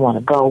 place you want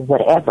to go,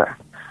 whatever,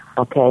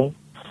 okay?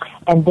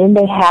 And then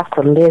they have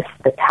to list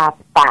the top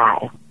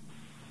 5.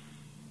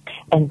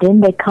 And then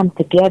they come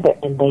together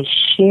and they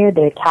share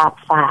their top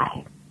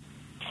 5.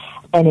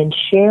 And in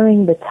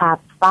sharing the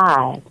top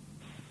 5,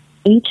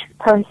 each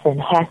person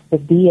has to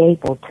be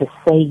able to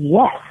say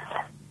yes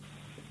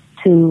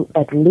to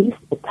at least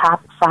the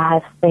top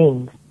 5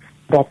 things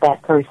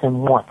that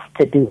person wants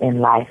to do in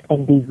life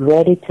and be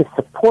ready to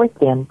support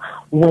them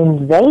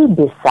when they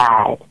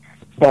decide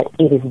that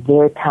it is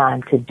their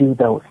time to do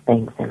those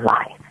things in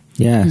life.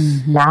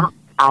 Yes. Now,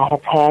 I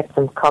have had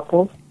some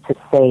couples to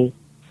say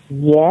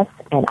yes,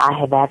 and I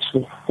have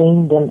actually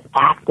seen them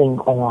acting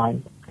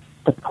on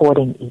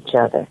supporting each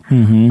other.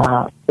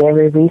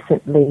 Very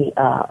recently,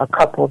 a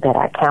couple that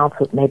I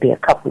counseled maybe a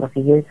couple of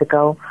years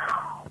ago,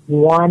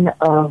 one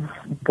of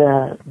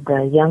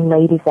the young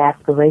lady's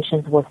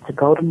aspirations was to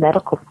go to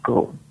medical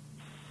school,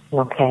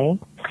 okay?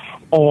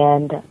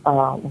 And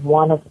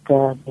one of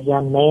the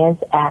young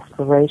man's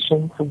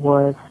aspirations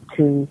was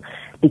to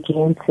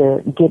begin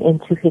to get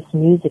into his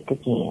music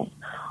again.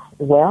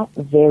 Well,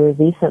 very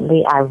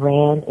recently I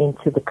ran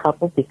into the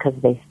couple because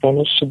they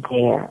finished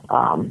their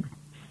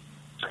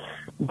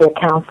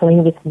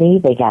counseling with me.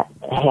 They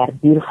had a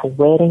beautiful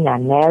wedding. I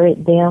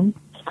married them,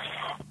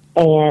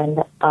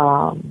 and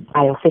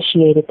I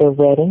officiated their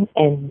wedding.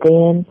 And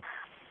then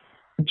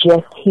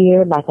just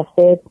here, like I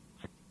said,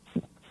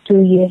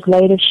 2 years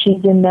later,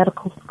 she's in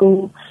medical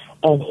school,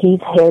 and he's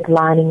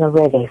headlining a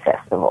reggae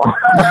festival.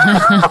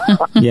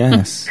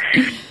 Yes.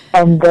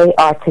 And they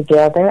are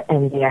together,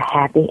 and they are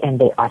happy, and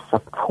they are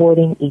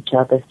supporting each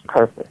other's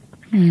purpose.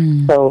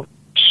 So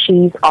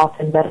she's off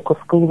in medical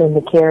school in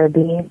the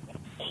Caribbean.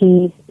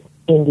 He's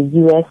in the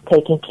U.S.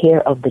 taking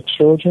care of the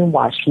children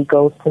while she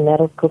goes to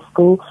medical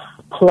school.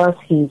 Plus,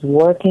 he's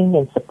working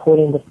and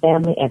supporting the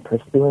family and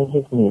pursuing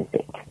his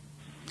music.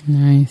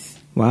 Nice.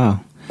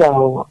 Wow.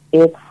 So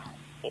it's,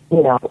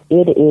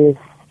 it is,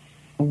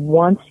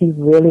 once you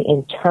really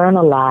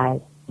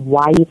internalize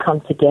why you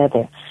come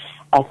together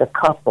as a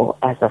couple,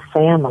 as a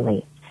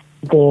family,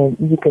 then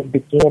you can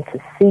begin to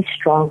see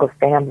stronger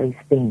families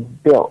being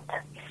built.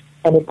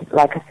 And it,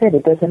 like I said,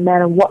 it doesn't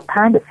matter what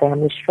kind of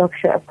family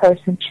structure a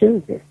person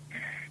chooses.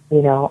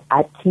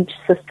 I teach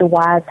sister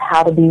wives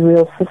how to be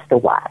real sister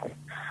wives.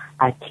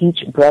 I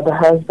teach brother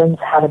husbands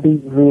how to be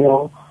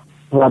real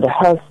brother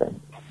husbands.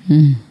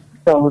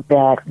 So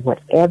that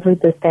whatever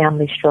the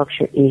family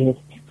structure is,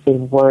 it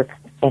works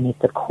and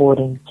it's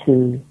according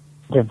to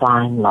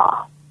divine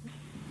law.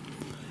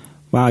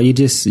 Wow, you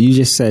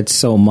just said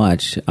so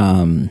much.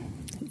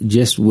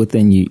 Just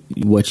within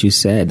what you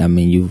said, I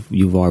mean,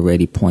 you've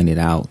already pointed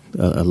out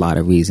a lot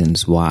of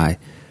reasons why,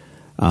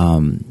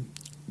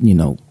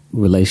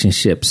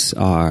 relationships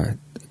are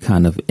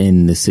kind of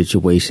in the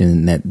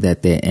situation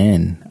that they're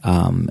in,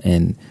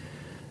 and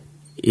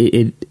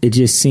it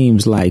just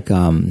seems like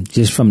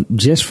just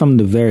from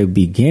the very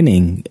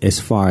beginning, as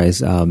far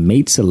as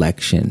mate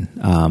selection,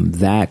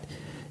 that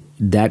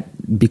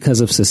because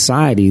of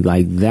society,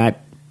 like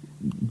that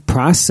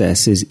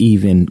process is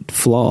even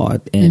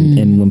flawed,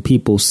 and when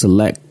people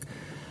select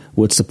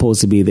what's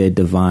supposed to be their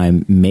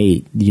divine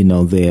mate,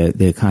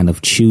 they're kind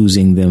of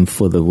choosing them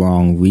for the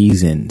wrong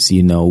reasons.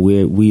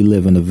 We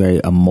live in a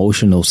very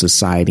emotional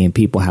society, and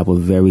people have a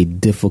very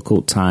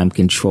difficult time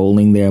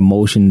controlling their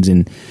emotions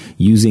and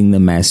using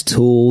them as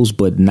tools,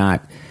 but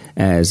not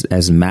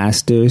as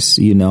masters.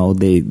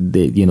 They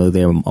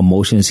their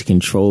emotions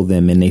control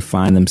them, and they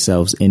find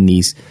themselves in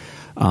these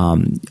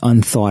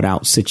unthought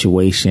out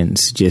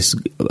situations just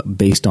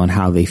based on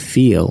how they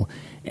feel.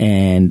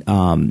 And,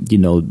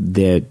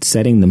 they're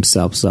setting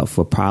themselves up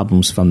for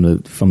problems from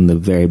the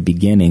very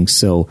beginning.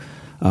 So,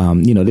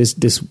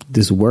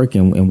 this work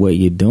and what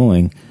you're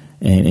doing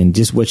and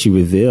just what you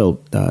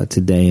revealed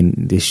today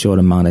in this short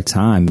amount of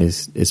time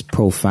is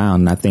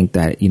profound. And I think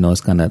that,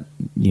 it's going to,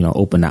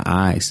 open the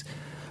eyes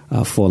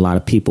for a lot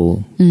of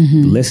people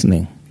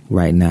listening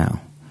right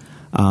now.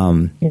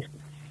 I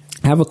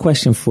have a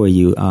question for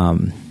you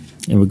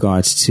in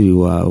regards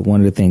to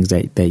one of the things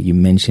that you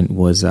mentioned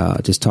was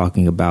just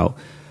talking about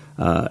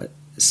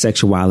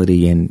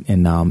sexuality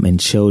in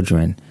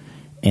children.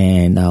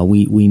 And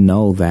we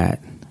know that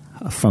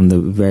from the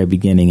very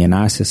beginning in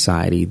our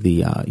society,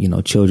 the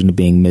children are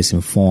being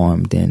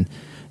misinformed, and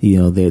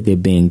they're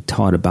being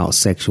taught about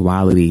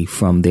sexuality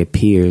from their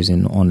peers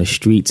and on the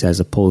streets, as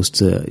opposed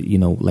to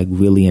like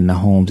really in the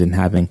homes and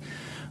having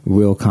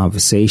real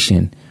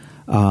conversation.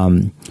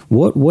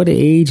 What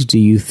age do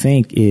you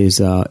think is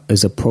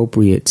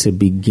appropriate to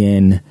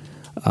begin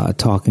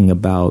talking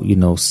about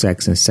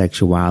sex and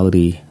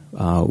sexuality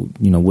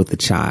with the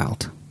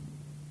child?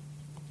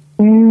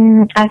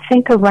 I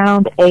think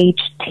around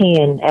age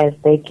 10, as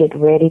they get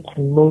ready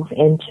to move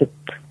into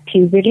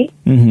puberty.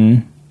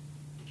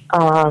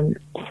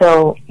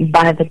 So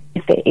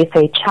if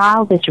a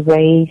child is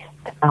raised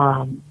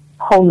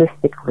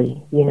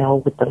holistically,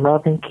 with the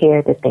love and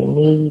care that they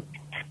need,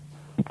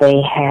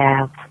 they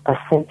have a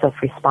sense of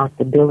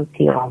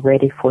responsibility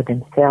already for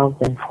themselves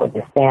and for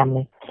their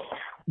family.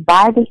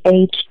 By the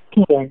age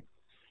 10,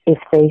 if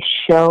they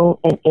show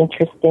an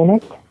interest in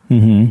it,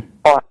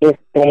 or if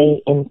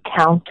they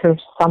encounter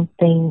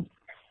something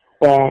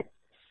that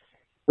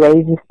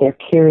raises their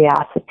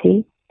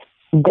curiosity,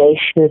 they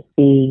should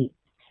be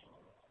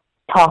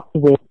talked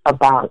with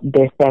about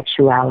their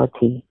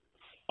sexuality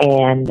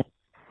and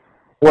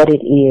what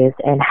it is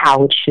and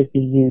how it should be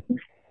used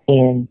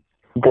in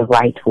the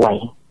right way.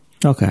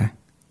 Okay.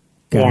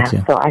 Gotcha.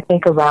 Yeah, so I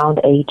think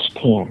around age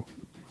 10.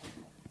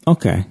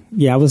 Okay.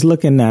 Yeah, I was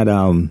looking at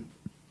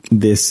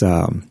this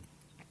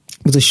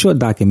it was a short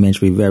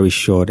documentary, very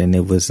short, and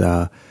it was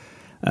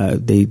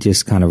they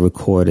just kind of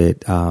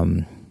recorded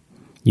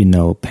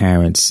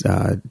parents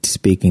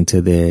speaking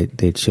to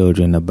their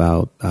children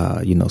about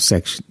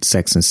sex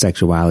and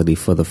sexuality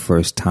for the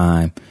first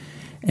time.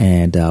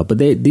 And but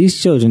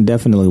these children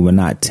definitely were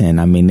not 10.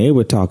 I mean, they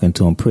were talking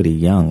to them pretty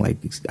young, like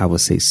I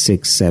would say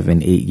 6,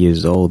 7, 8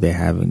 years old.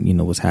 They're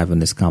was having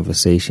this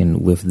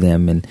conversation with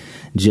them, and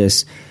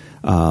just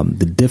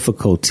the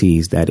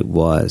difficulties that it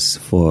was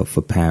for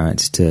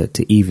parents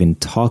to even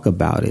talk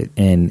about it,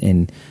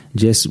 and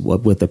just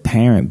with the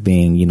parent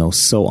being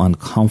so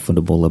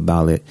uncomfortable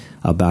about it,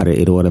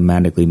 it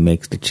automatically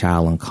makes the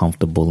child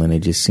uncomfortable, and it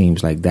just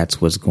seems like that's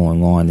what's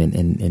going on,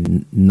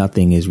 and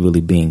nothing is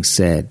really being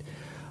said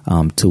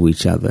to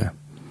each other.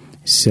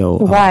 So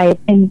right,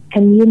 and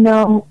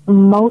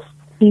most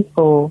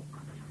people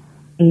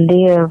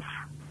live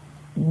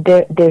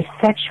their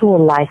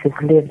sexual life is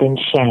lived in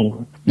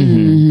shame.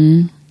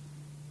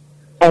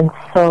 And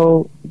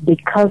so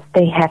because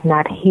they have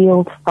not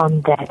healed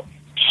from that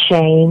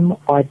shame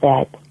or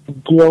that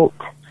guilt,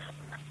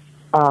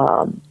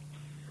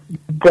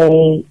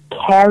 they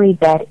carry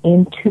that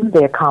into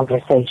their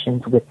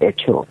conversations with their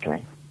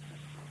children.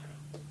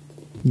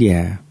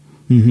 Yeah.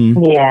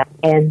 Mm-hmm. Yeah,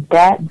 and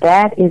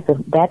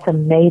that's a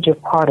major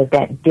part of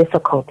that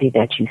difficulty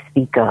that you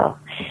speak of,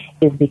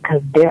 is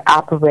because they're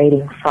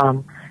operating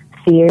from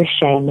fear,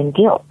 shame, and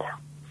guilt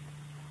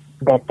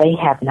that they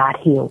have not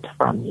healed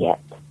from yet.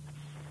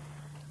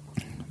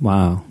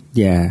 Wow.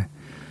 Yeah.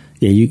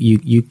 Yeah,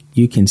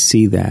 you can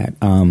see that.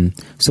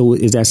 So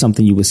is that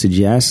something you would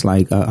suggest,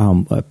 like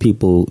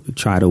people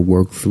try to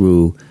work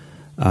through?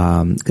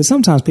 Because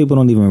sometimes people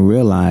don't even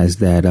realize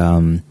that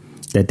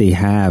that they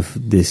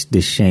have this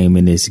shame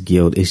and this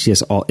guilt.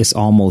 It's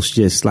almost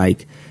just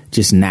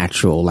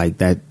natural, like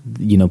that.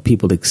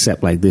 People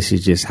accept like this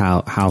is just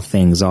how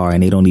things are,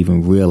 and they don't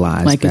even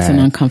realize like that it's an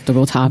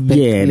uncomfortable topic.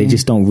 Yeah, they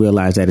just don't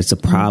realize that it's a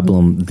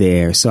problem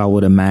there. So I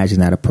would imagine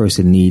that a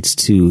person needs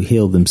to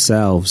heal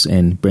themselves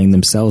and bring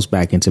themselves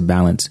back into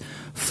balance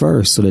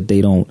first, so that they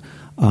don't,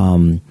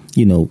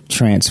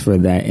 transfer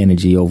that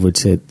energy over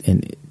to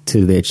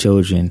their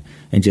children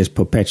and just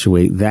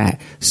perpetuate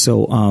that.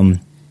 So,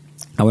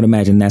 I would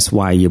imagine that's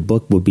why your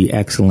book would be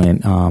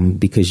excellent,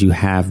 because you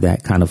have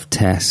that kind of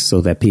test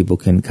so that people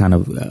can kind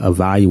of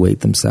evaluate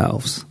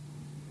themselves.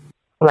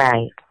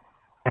 Right.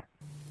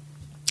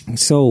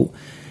 So,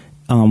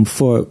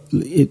 for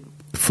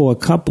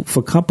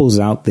couples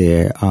out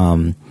there,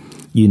 that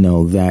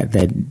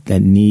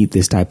need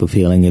this type of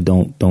healing and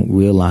don't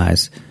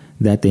realize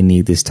that they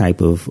need this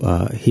type of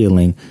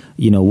healing,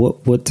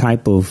 what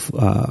type of,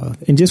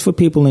 and just for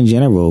people in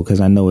general,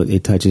 because I know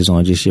it touches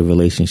on just your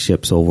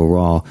relationships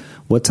overall,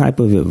 what type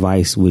of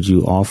advice would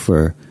you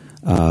offer,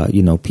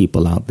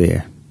 people out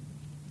there?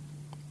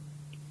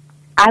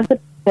 I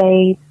would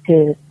say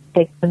to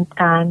take some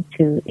time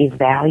to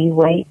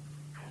evaluate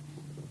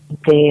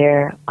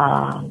their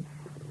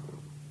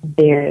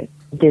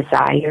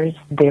desires,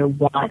 their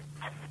wants,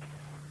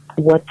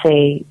 what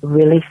they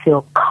really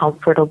feel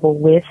comfortable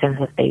with and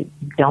what they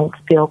don't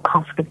feel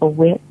comfortable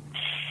with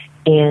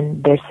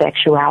in their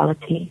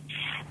sexuality,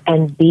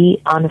 and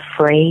be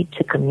unafraid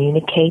to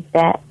communicate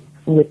that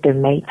with their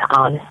mates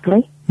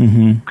honestly.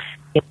 Mm-hmm.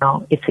 If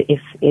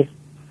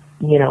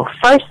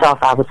first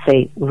off, I would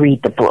say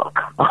read the book.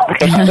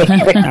 Okay?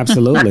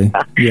 Absolutely.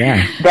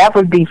 Yeah. That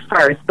would be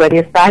first. But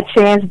if by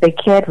chance they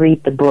can't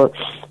read the book,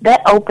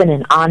 that open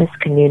and honest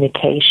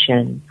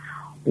communication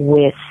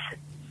with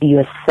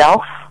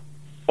yourself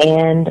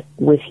and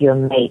with your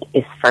mate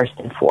is first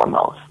and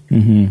foremost.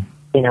 Mm-hmm.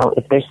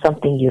 If there's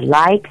something you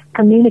like,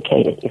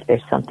 communicate it. If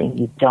there's something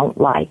you don't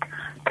like,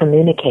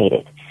 communicate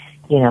it.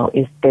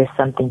 If there's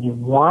something you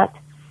want,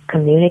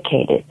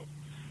 communicate it.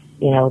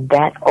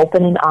 That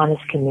open and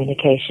honest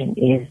communication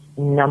is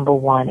number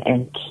one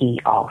and key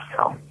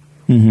also.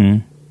 Mm-hmm.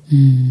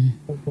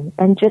 Mm-hmm.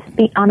 And just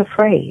be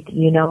unafraid.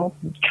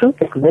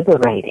 Truth is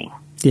liberating.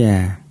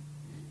 Yeah.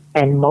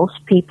 And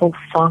most people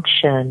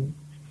function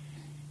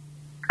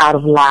out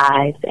of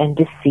lies and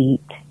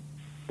deceit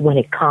when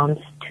it comes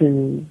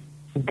to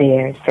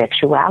their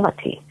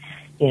sexuality.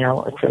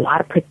 It's a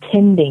lot of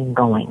pretending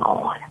going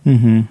on.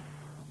 Mm-hmm.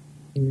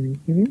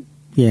 Mm-hmm.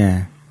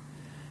 Yeah.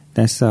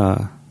 That's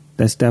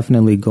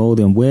definitely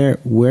golden.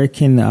 Where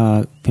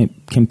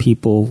can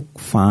people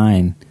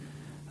find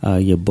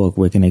your book?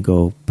 Where can they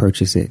go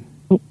purchase it?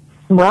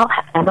 Well,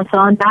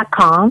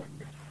 Amazon.com.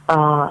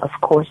 Of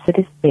course, it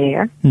is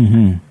there.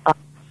 Mm-hmm.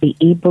 The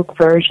ebook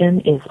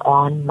version is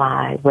on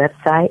my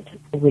website,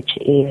 which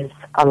is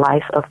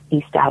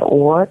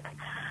alifeofpeace.org.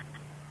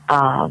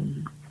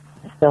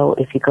 So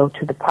if you go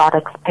to the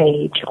products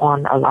page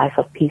on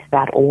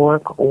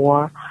alifeofpeace.org,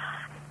 or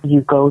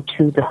you go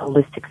to the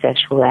holistic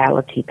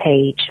sexuality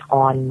page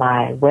on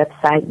my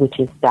website, which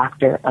is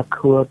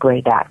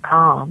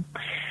drakuagray.com,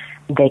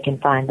 they can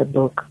find the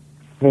book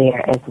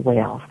there as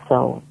well.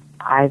 So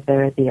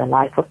either the A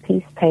Life of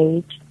Peace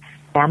page,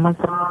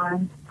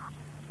 Amazon,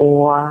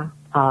 or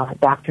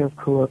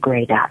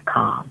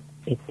drakuagray.com.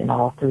 It's in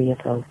all three of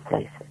those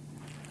places.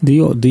 Do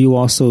you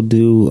also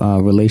do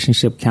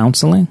relationship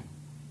counseling?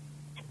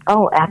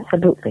 Oh,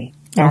 absolutely.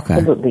 Okay.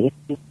 Absolutely.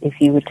 If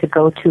you were to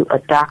go to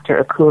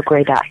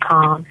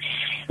drakuagray.com,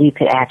 you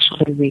could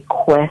actually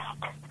request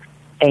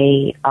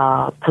a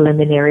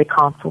preliminary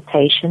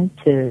consultation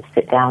to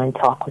sit down and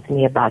talk with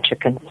me about your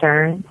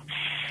concerns.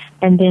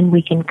 And then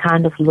we can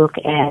kind of look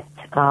at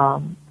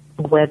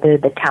whether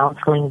the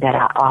counseling that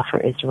I offer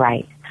is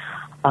right.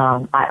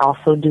 I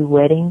also do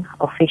wedding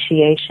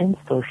officiation,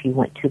 so if you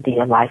went to the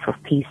A Life of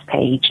Peace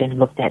page and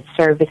looked at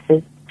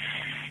services,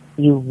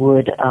 you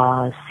would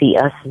see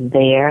us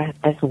there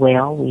as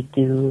well. We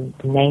do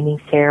naming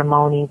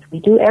ceremonies. We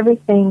do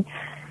everything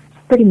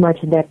pretty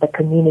much that the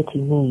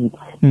community needs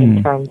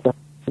in terms of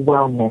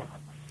wellness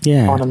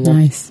on a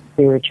more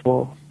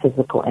spiritual,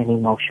 physical, and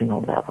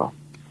emotional level.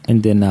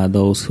 And then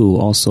those who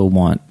also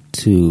want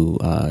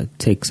to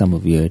take some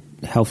of your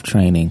health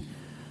training,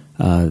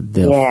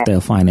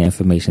 they'll find the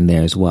information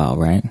there as well,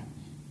 right?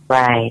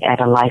 Right, at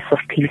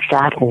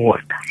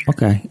alifeofpeace.org.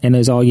 Okay. And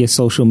is all your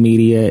social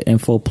media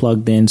info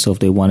plugged in? So if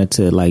they wanted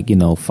to, like, you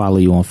know, follow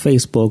you on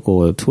Facebook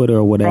or Twitter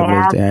or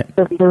whatever,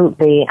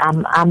 absolutely.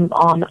 I'm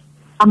on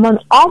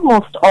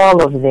almost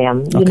all of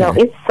them. You know,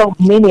 it's so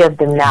many of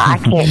them now, I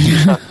can't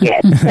keep up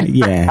yet.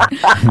 Yeah.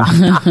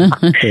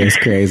 It's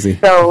crazy.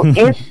 So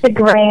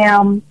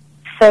Instagram,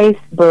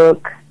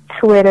 Facebook,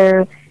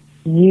 Twitter,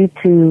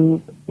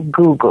 YouTube,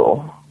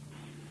 Google.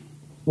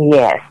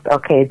 Yes.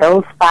 Okay.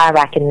 Those 5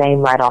 I can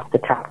name right off the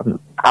top.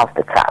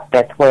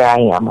 That's where I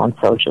am on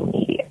social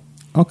media.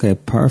 Okay.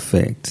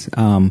 Perfect.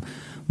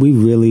 We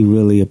really,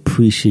 really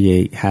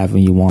appreciate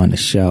having you on the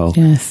show.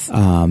 Yes.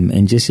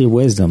 And just your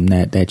wisdom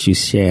that you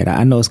shared.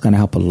 I know it's going to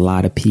help a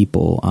lot of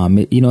people.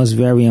 It's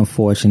very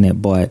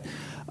unfortunate, but,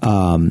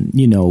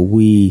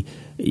 we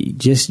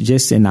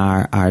just in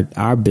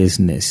our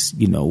business,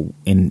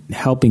 in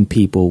helping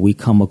people, we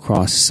come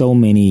across so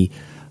many,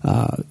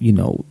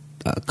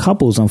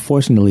 couples,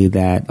 unfortunately,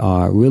 that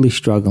are really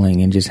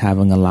struggling and just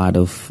having a lot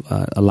of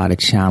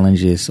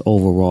challenges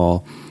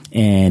overall.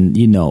 And,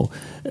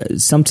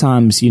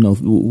 sometimes,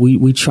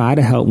 we try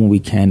to help when we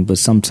can, but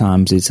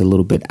sometimes it's a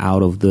little bit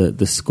out of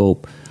the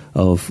scope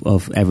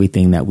of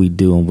everything that we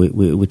do. And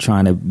we're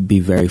trying to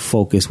be very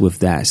focused with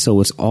that. So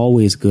it's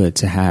always good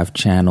to have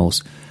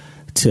channels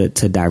to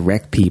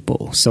direct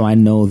people. So I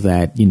know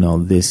that,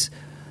 this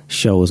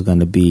show is going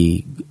to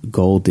be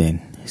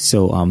golden.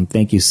 So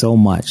thank you so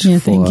much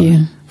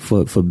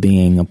for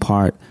being a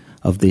part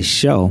of this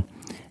show.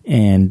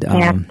 And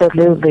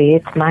absolutely,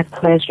 it's my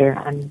pleasure.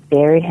 I'm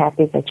very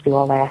happy that you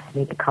all asked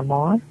me to come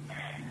on,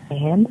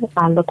 and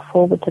I look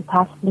forward to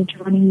possibly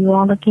joining you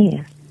all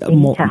again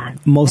anytime.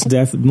 Most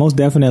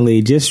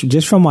definitely.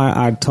 Just from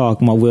our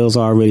talk, my wheels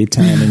are already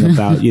turning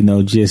about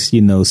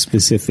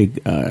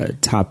specific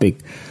topic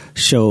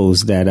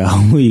shows that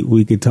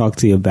we could talk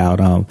to you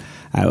about.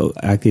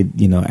 I could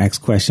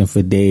ask questions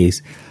for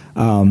days.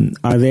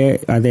 Are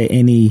there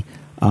any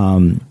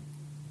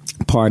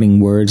parting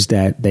words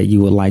that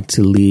you would like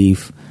to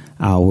leave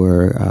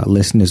our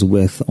listeners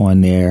with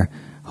on their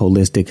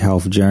holistic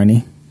health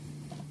journey?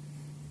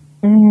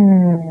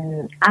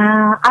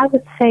 I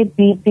would say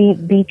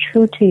be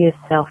true to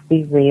yourself.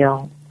 Be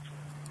real.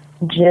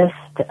 Just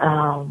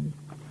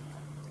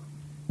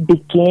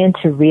begin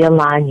to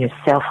realign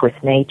yourself with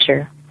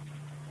nature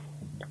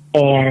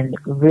and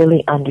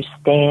really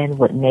understand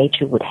what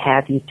nature would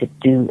have you to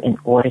do in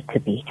order to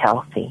be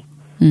healthy.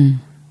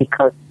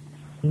 Because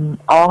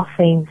all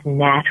things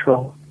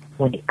natural,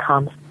 when it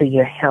comes to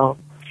your health,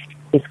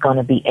 is going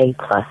to be A+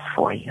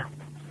 for you.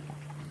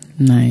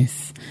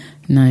 Nice.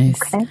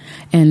 Okay.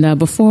 And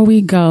before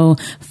we go,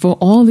 for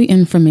all the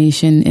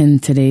information in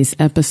today's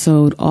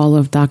episode, all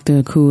of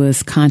Dr.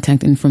 Akua's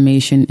contact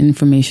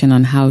information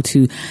on how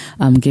to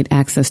get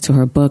access to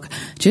her book,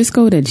 just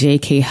go to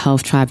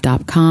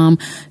jkhealthtribe.com.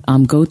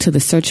 Go to the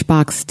search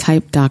box,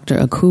 type Dr.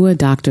 Akua.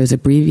 Doctor is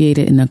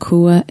abbreviated in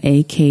Akua,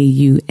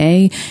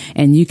 AKUA,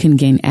 and you can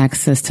gain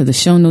access to the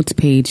show notes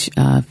page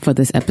for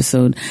this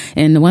episode.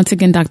 And once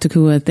again, Dr.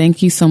 Akua,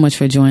 thank you so much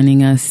for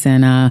joining us,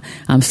 and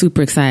I'm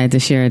super excited to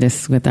share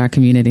this with our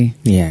community.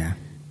 Yeah.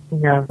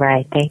 All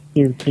right. Thank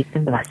you. Peace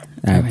and blessings.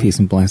 All right. Peace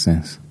and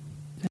blessings.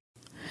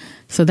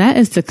 So that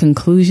is the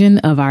conclusion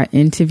of our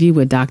interview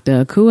with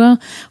Dr. Akua.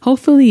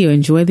 Hopefully you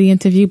enjoyed the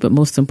interview, but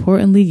most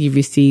importantly, you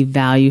received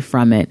value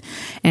from it.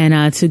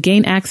 And to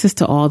gain access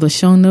to all the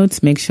show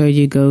notes, make sure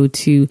you go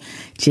to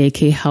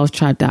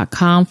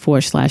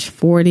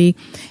jkhealthtribe.com/40.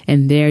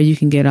 And there you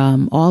can get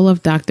all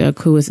of Dr.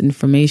 Akua's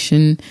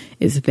information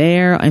is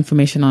there,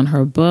 information on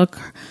her book,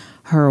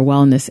 her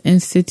Wellness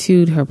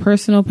Institute, her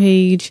personal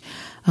page,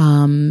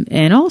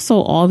 and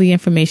also all the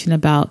information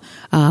about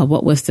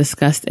what was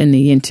discussed in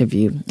the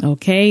interview.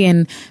 Okay,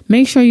 and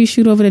make sure you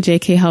shoot over to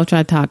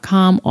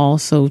jkhealthtribe.com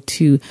also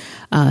to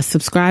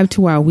subscribe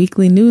to our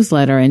weekly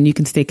newsletter, and you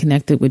can stay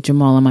connected with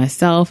Jamal and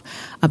myself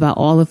about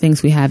all the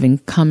things we have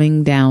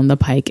coming down the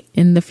pike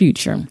in the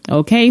future.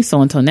 Okay,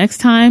 so until next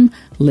time,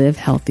 live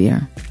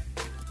healthier.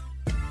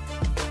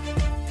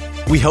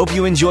 We hope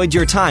you enjoyed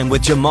your time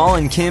with Jamal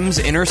and Kim's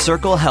Inner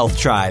Circle Health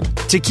Tribe.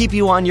 To keep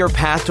you on your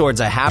path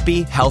towards a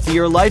happy,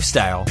 healthier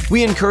lifestyle,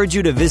 we encourage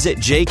you to visit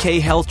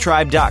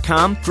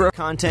jkhealthtribe.com for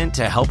content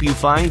to help you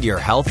find your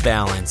health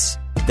balance.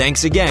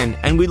 Thanks again,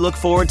 and we look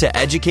forward to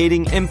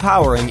educating,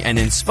 empowering, and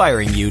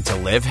inspiring you to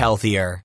live healthier.